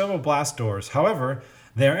dodge several blast doors. However,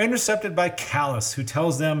 they are intercepted by Kallus, who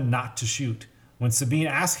tells them not to shoot. When Sabine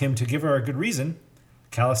asks him to give her a good reason,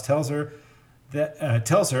 Kallus tells her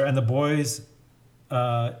and the boys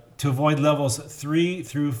to avoid levels 3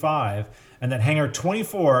 through 5, and that Hangar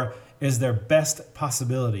 24 is their best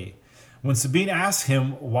possibility. When Sabine asks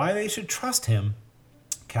him why they should trust him,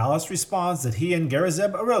 Kallus responds that he and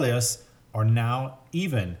Garazeb Aurelius are now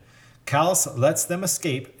even. Kallus lets them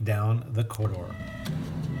escape down the corridor.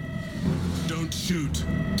 Don't shoot.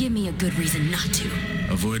 Give me a good reason not to.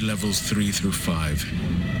 Avoid levels 3 through 5.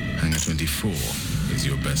 Hangar 24 is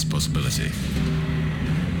your best possibility.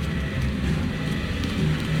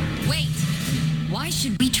 Wait! Why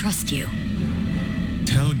should we trust you?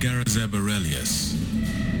 Tell Garazeb Aurelius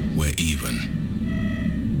we're even.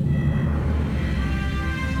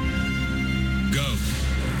 Go.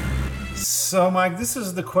 So, Mike, this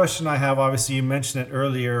is the question I have. Obviously, you mentioned it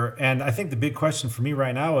earlier, and I think the big question for me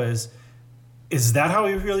right now is that how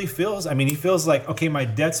he really feels? I mean, he feels like, okay, my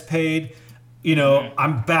debt's paid, you know,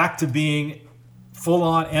 I'm back to being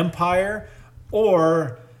full-on Empire,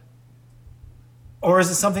 or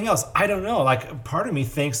is it something else? I don't know. Like, part of me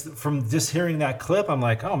thinks from just hearing that clip, I'm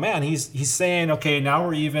like, oh man, he's saying, okay, now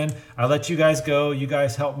we're even. I let you guys go. You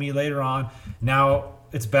guys help me later on. Now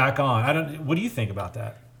it's back on. What do you think about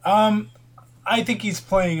that? I think he's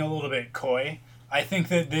playing a little bit coy. I think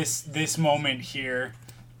that this moment here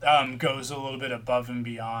goes a little bit above and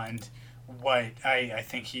beyond what I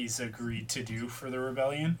think he's agreed to do for the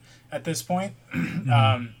rebellion at this point.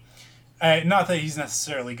 Not that he's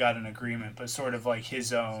necessarily got an agreement, but sort of like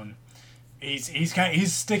his own.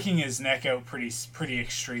 He's sticking his neck out pretty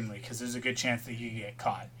extremely because there's a good chance that he could get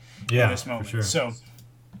caught in this moment. For sure. So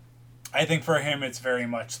I think for him it's very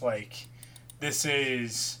much like this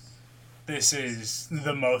is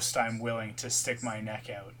the most I'm willing to stick my neck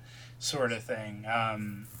out, sort of thing.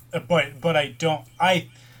 But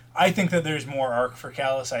I think that there's more arc for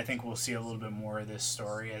Kallus. I think we'll see a little bit more of this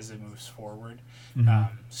story as it moves forward.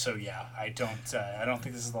 So yeah, I don't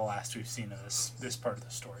think this is the last we've seen of this part of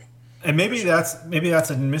the story. And maybe that's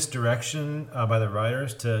a misdirection by the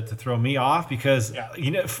writers to throw me off, because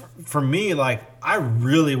you know, for me, like, I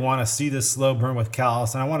really want to see this slow burn with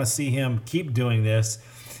Kallus, and I want to see him keep doing this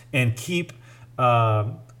and keep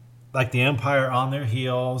like the Empire on their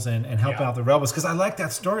heels and helping out the rebels, because I like that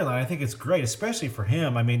storyline. I think it's great, especially for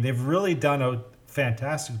him. I mean, they've really done a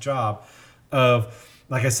fantastic job of,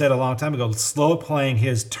 like I said a long time ago, slow playing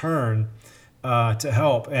his turn to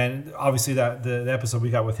help. And obviously that the episode we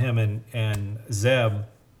got with him and Zeb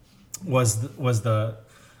was the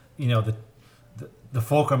you know, the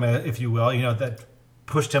fulcrum, if you will, you know, that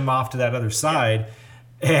pushed him off to that other side.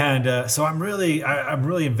 And so I'm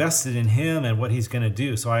really invested in him and what he's going to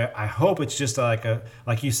do. So I hope it's just like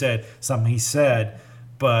you said, something he said,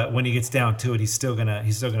 but when he gets down to it, he's still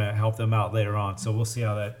gonna help them out later on. So we'll see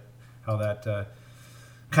how that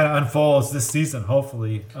kind of unfolds this season.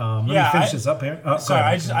 Hopefully, let me finish this up here.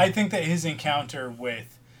 I think that his encounter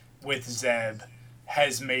with Zeb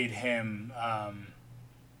has made him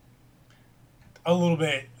a little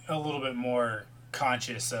bit more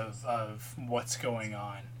conscious of what's going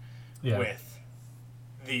on with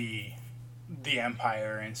the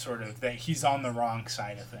Empire, and sort of that he's on the wrong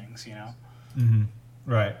side of things, you know? Mm-hmm.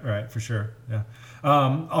 Right, for sure. Yeah.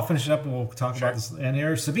 I'll finish it up and we'll talk about this. And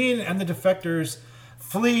here, Sabine and the defectors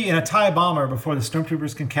flee in a TIE bomber before the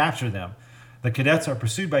stormtroopers can capture them. The cadets are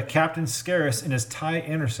pursued by Captain Scarus in his TIE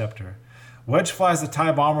interceptor. Wedge flies the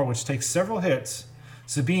TIE bomber, which takes several hits.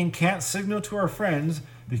 Sabine can't signal to her friends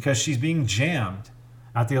because she's being jammed.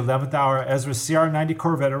 At the 11th hour, Ezra's CR-90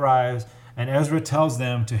 Corvette arrives, and Ezra tells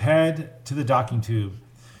them to head to the docking tube.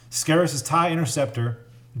 Scarus' TIE interceptor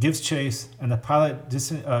gives chase, and the pilot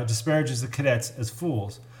disparages the cadets as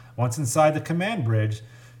fools. Once inside the command bridge,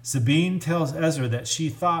 Sabine tells Ezra that she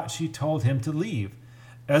thought she told him to leave.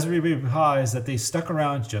 Ezra replies that they stuck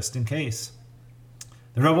around just in case.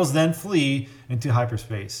 The rebels then flee into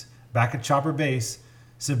hyperspace. Back at Chopper Base,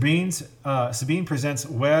 Sabine presents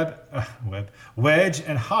Wedge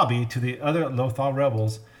and Hobby to the other Lothal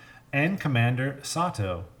rebels and Commander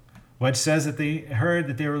Sato. Wedge says that they heard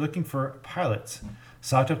that they were looking for pilots.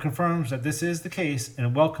 Sato confirms that this is the case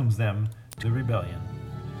and welcomes them to the rebellion.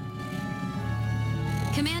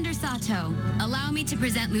 Commander Sato, allow me to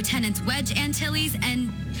present Lieutenants Wedge Antilles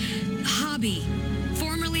and Hobby,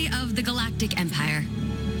 formerly of the Galactic Empire.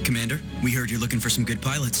 Commander, we heard you're looking for some good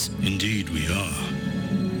pilots. Indeed we are.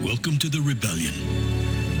 Welcome to the rebellion.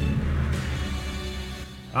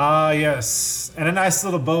 Yes. And a nice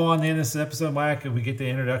little bow on the end of this episode, Mike. We get the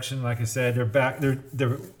introduction. Like I said, they're back.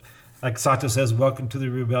 They're like Sato says, welcome to the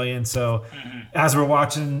rebellion. So as we're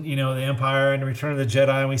watching, the Empire and the Return of the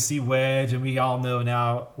Jedi, and we see Wedge, and we all know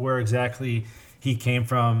now where exactly he came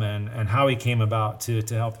from and how he came about to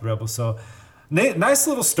help the rebels. So nice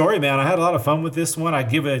little story, man. I had a lot of fun with this one. I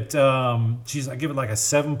give it, I give it like a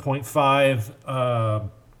 7.5.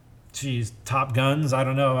 Top Guns. I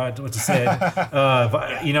don't know what to say.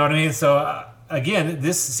 You know what I mean? So again,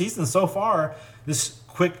 this season so far, this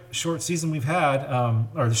quick short season we've had,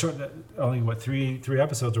 or the short, only three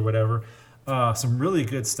episodes or whatever. Some really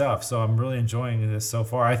good stuff. So I'm really enjoying this so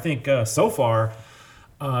far. I think so far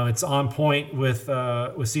it's on point with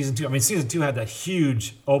season 2. I mean, season 2 had that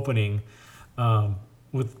huge opening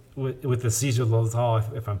with the Siege of Lothal,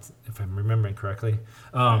 if I'm remembering correctly.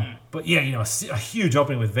 But yeah, a huge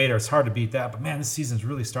opening with Vader. It's hard to beat that. But man, this season's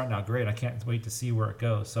really starting out great. I can't wait to see where it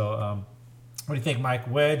goes. So what do you think, Mike?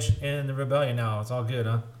 Wedge in the Rebellion now. It's all good,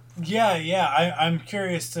 huh? Yeah. I'm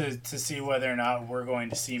curious to see whether or not we're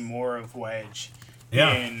going to see more of Wedge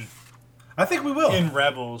in... I think we will. In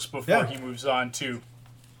Rebels before he moves on to,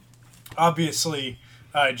 obviously,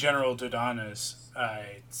 General Dodonna's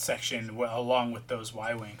section, along with those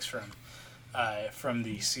Y-Wings from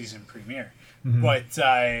the season premiere. Mm-hmm. But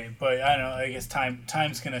I don't know. I guess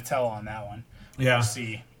time's gonna tell on that one. Yeah.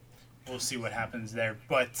 We'll see what happens there.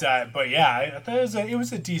 But yeah, I thought it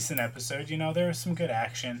was a decent episode. There was some good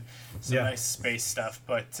action, some nice space stuff.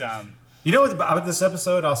 But about this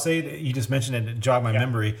episode, I'll say that you just mentioned it jogged my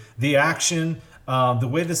memory. The action. The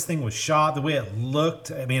way this thing was shot, the way it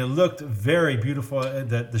looked, it looked very beautiful.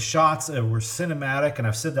 The shots were cinematic, and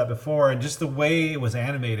I've said that before, and just the way it was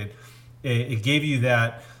animated, it gave you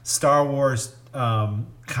that Star Wars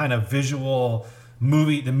kind of visual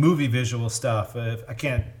the movie visual stuff. I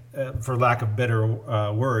can't, for lack of a better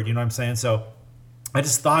word, you know what I'm saying? So I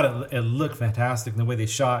just thought it looked fantastic in the way they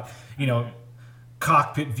shot,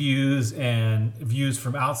 cockpit views and views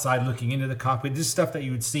from outside looking into the cockpit, just stuff that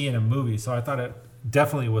you would see in a movie. So I thought it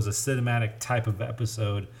definitely was a cinematic type of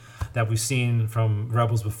episode that we've seen from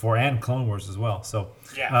Rebels before and Clone Wars as well. So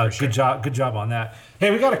good job on that.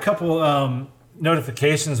 Hey, we got a couple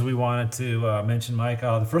notifications we wanted to mention, Mike.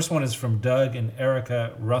 The first one is from Doug and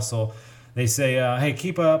Erica Russell. They say, hey,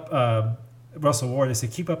 keep up, Russell Ward, they say,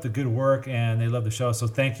 keep up the good work, and they love the show. So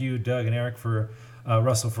thank you, Doug and Eric, for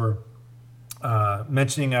Russell, for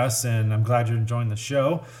mentioning us, and I'm glad you're enjoying the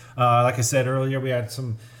show. Like I said earlier, we had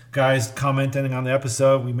some guys commenting on the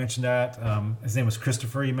episode. We mentioned that. His name was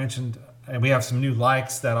Christopher. You mentioned, and we have some new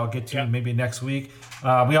likes that I'll get to maybe next week.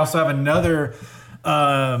 We also have another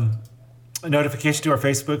notification to our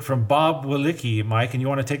Facebook from Bob Walicki. Mike, and you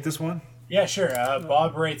want to take this one? Yeah, sure.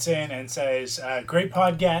 Bob writes in and says, great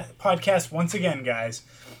podcast once again, guys,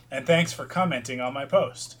 and thanks for commenting on my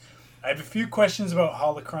post. I have a few questions about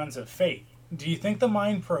Holocrons of Fate. Do you think the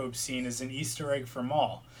Mind Probe scene is an Easter egg for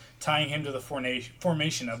Maul, tying him to the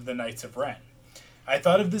formation of the Knights of Ren? I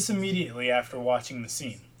thought of this immediately after watching the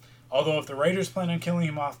scene. Although if the writers plan on killing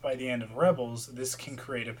him off by the end of Rebels, this can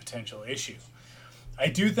create a potential issue. I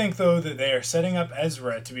do think, though, that they are setting up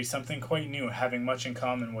Ezra to be something quite new, having much in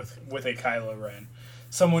common with a Kylo Ren,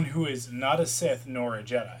 someone who is not a Sith nor a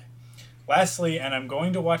Jedi. Lastly, and I'm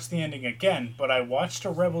going to watch the ending again, but I watched a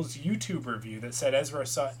Rebels YouTube review that said Ezra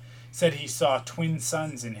said he saw twin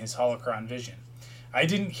suns in his holocron vision. I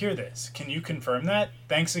didn't hear this. Can you confirm that?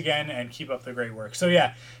 Thanks again, and keep up the great work. So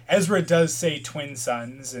yeah, Ezra does say twin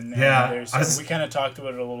suns, and we kind of talked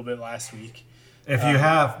about it a little bit last week. If you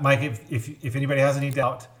have, Mike, if anybody has any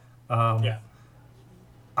doubt, I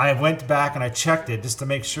went back and I checked it just to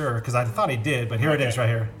make sure, because I thought he did, but here it is right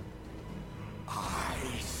here. I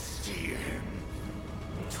see him.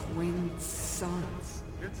 Twin sons.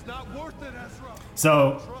 It's not worth it, Ezra.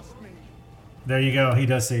 So there you go. He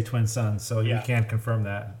does say twin sons, so you can confirm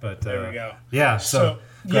that. But there we go. Yeah. So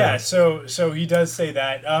he does say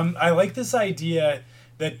that. I like this idea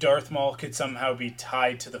that Darth Maul could somehow be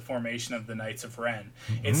tied to the formation of the Knights of Ren.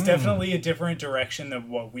 It's definitely a different direction than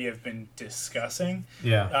what we have been discussing.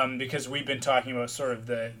 Yeah. Because we've been talking about sort of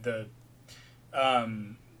the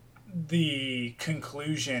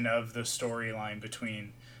conclusion of the storyline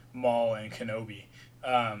between Maul and Kenobi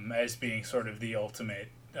as being sort of the ultimate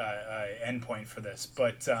endpoint for this.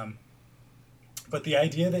 But the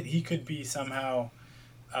idea that he could be somehow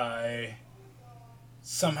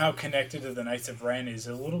connected to the Knights of Ren is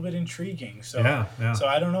a little bit intriguing. So so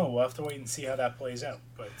I don't know. We'll have to wait and see how that plays out.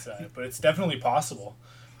 But it's definitely possible.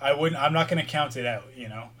 I'm not going to count it out.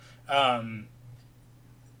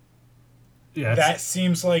 That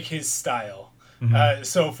seems like his style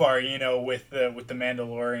so far. With the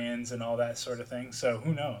Mandalorians and all that sort of thing. So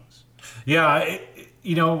who knows? Yeah,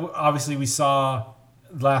 obviously we saw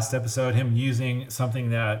last episode him using something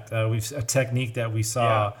that a technique that we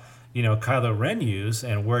saw. Kylo Ren use,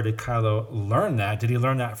 and where did Kylo learn that? Did he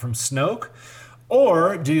learn that from Snoke,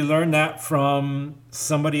 or did he learn that from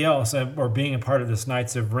somebody else, or being a part of this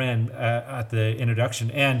Knights of Ren at the introduction?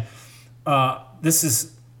 And this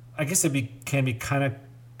is, I guess can be kind of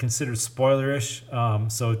considered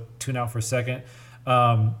spoilerish, so tune out for a second.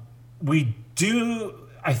 I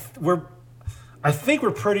think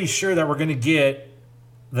we're pretty sure that we're going to get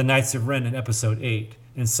the Knights of Ren in Episode 8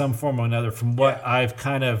 in some form or another, from what I've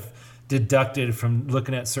kind of deducted from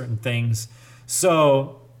looking at certain things.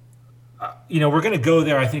 So, we're going to go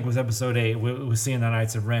there, I think, with Episode 8, with seeing the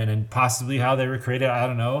Knights of Ren, and possibly how they were created, I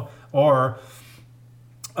don't know. Or,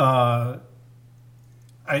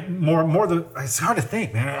 it's hard to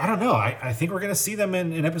think, man. I don't know. I think we're going to see them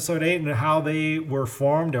in Episode 8 and how they were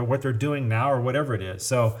formed or what they're doing now or whatever it is.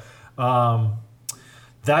 So,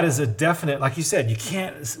 that is a definite, like you said, you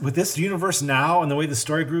can't, with this universe now and the way the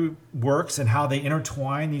story group works and how they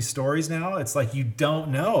intertwine these stories now, it's like you don't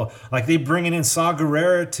know. Like they bringing in Saw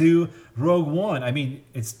Gerrera to Rogue One. I mean,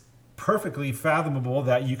 it's perfectly fathomable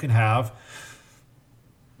that you can have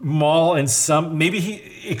Maul and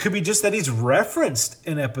it could be just that he's referenced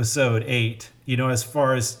in Episode 8, as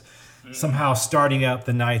far as somehow starting up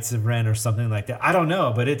the Knights of Ren or something like that. I don't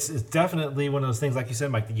know, but it's definitely one of those things, like you said,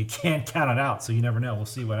 Mike, that you can't count it out. So you never know. We'll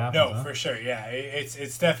see what happens. No, for sure. Yeah,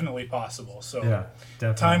 it's definitely possible. So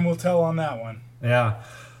definitely. Time will tell on that one. Yeah.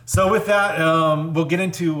 So with that, we'll get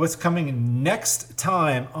into what's coming next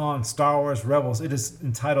time on Star Wars Rebels. It is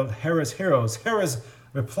entitled Hera's Heroes. Hera's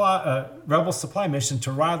Rebel supply mission to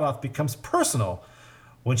Ryloth becomes personal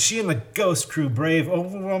when she and the Ghost crew brave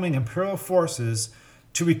overwhelming Imperial forces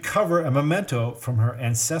to recover a memento from her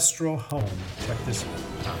ancestral home. Check this out.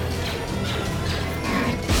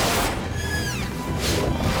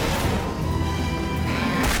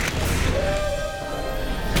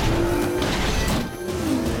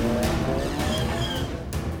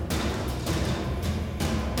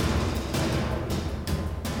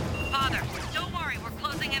 Father, don't worry, we're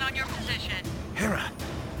closing in on your position. Hera,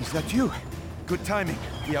 is that you? Good timing.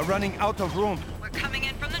 We are running out of room. We're coming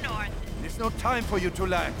in from the north. There's no time for you to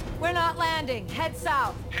land. We're not landing. Head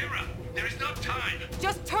south. Hera, there is no time.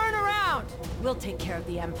 Just turn around. We'll take care of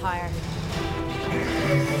the Empire.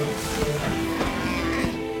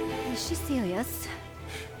 Is she serious?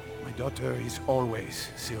 My daughter is always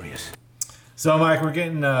serious. So, Mike, we're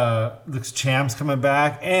getting Luke's Chams coming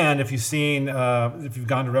back, and if you've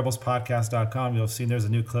gone to rebelspodcast.com, you'll have seen there's a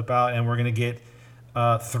new clip out, and we're going to get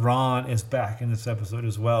Thrawn is back in this episode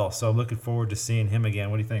as well. So I'm looking forward to seeing him again.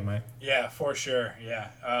 What do you think, Mike? Yeah, for sure.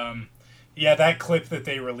 Yeah. That clip that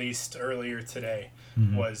they released earlier today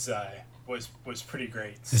was pretty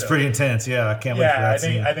great. It's pretty intense. Yeah, I can't wait for that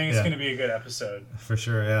scene. I think it's going to be a good episode. For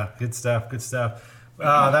sure. Yeah. Good stuff.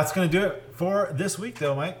 That's going to do it for this week,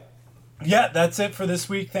 though, Mike. Yeah, that's it for this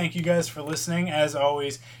week. Thank you guys for listening. As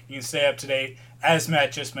always, you can stay up to date, as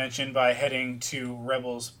Matt just mentioned, by heading to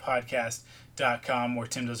rebelspodcast.com, where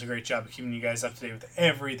Tim does a great job of keeping you guys up to date with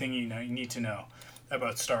everything you need to know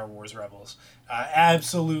about Star Wars Rebels.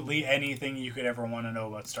 Absolutely anything you could ever want to know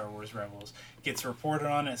about Star Wars Rebels gets reported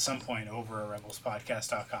on at some point over at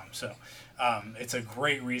rebelspodcast.com. So it's a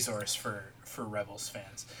great resource for Rebels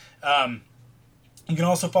fans. You can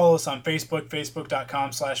also follow us on Facebook,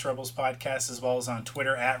 facebook.com/RebelsPodcast, as well as on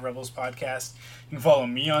Twitter @RebelsPodcast. You can follow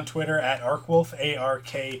me on Twitter @Arkwulf,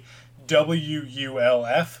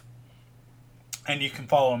 ARKWULF. And you can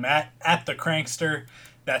follow Matt @TheCrankster.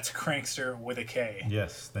 That's Crankster with a K.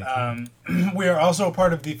 Yes, thank you. We are also a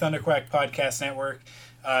part of the Thunderquack Podcast Network.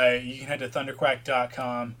 You can head to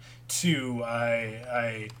thunderquack.com to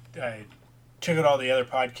check out all the other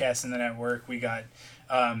podcasts in the network. We got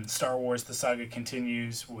Star Wars The Saga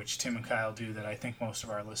Continues, which Tim and Kyle do, that I think most of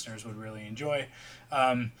our listeners would really enjoy.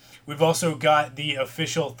 We've also got the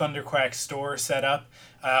official Thunderquack store set up.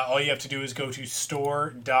 All you have to do is go to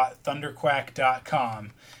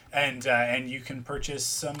store.thunderquack.com, and you can purchase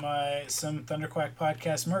some Thunderquack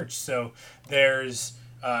podcast merch. So there's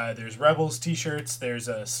Rebels t-shirts, there's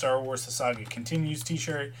a Star Wars The Saga Continues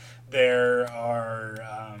t-shirt, there are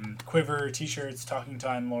Quiver t-shirts, Talking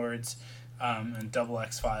Time Lords, and Double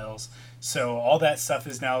X Files. So all that stuff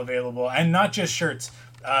is now available, and not just shirts,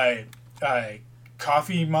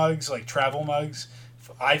 coffee mugs, like travel mugs,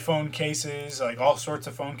 iPhone cases, like all sorts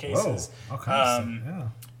of phone cases. Whoa, all kinds of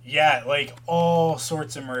stuff, yeah, like all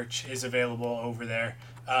sorts of merch is available over there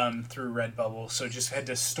through Redbubble. So just head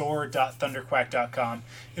to store.thunderquack.com.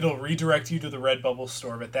 It'll redirect you to the Redbubble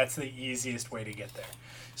store, but that's the easiest way to get there.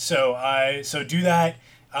 So so do that.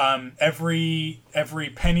 Every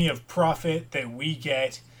penny of profit that we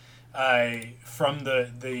get from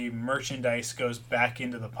the merchandise goes back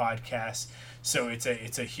into the podcast. So it's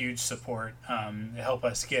a huge support. Help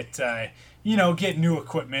us get get new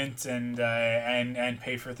equipment and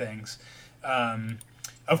pay for things.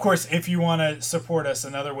 Of course, if you want to support us,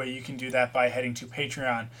 another way you can do that by heading to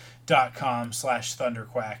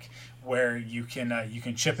patreon.com/thunderquack, where you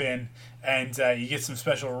can chip in and you get some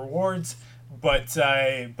special rewards. But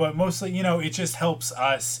mostly, it just helps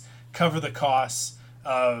us cover the costs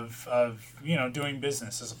of doing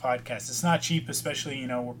business as a podcast. It's not cheap, especially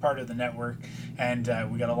we're part of the network, and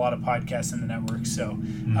we got a lot of podcasts in the network. So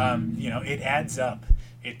it adds up.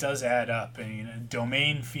 It does add up, and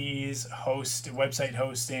domain fees, website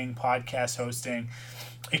hosting, podcast hosting,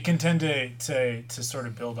 it can tend to sort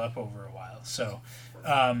of build up over a while. So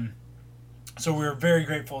we're very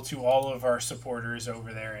grateful to all of our supporters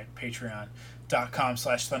over there at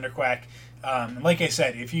patreon.com/thunderquack. Like I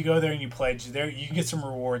said, if you go there and you pledge there, you can get some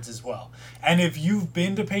rewards as well. And if you've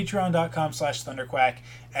been to patreon.com/thunderquack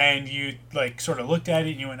and you sort of looked at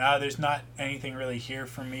it and you went, there's not anything really here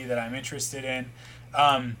for me that I'm interested in,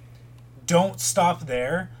 don't stop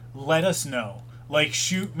there. Let us know.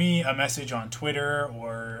 Shoot me a message on Twitter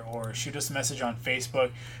or shoot us a message on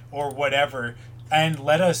Facebook or whatever, and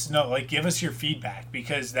let us know. Give us your feedback,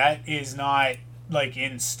 because that is not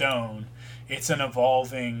in stone. It's an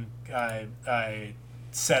evolving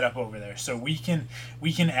setup over there. So we can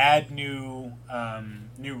add new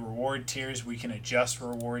reward tiers. We can adjust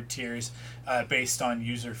reward tiers based on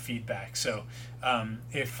user feedback. So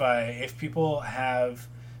if people have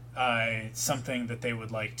something that they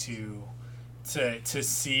would like to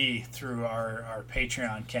see through our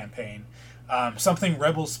Patreon campaign, something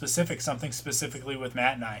Rebels specific, something specifically with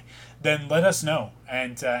Matt and I, then let us know,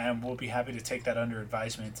 and we'll be happy to take that under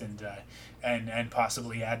advisement and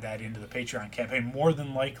possibly add that into the Patreon campaign. More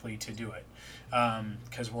than likely to do it,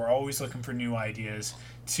 because we're always looking for new ideas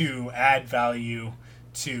to add value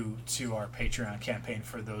to our Patreon campaign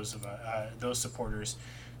for those supporters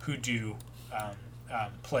who do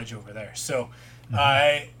pledge over there. So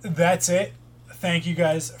that's it. Thank you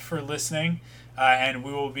guys for listening. And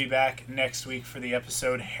we will be back next week for the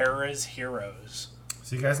episode Hera's Heroes.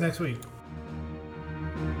 See you guys next week.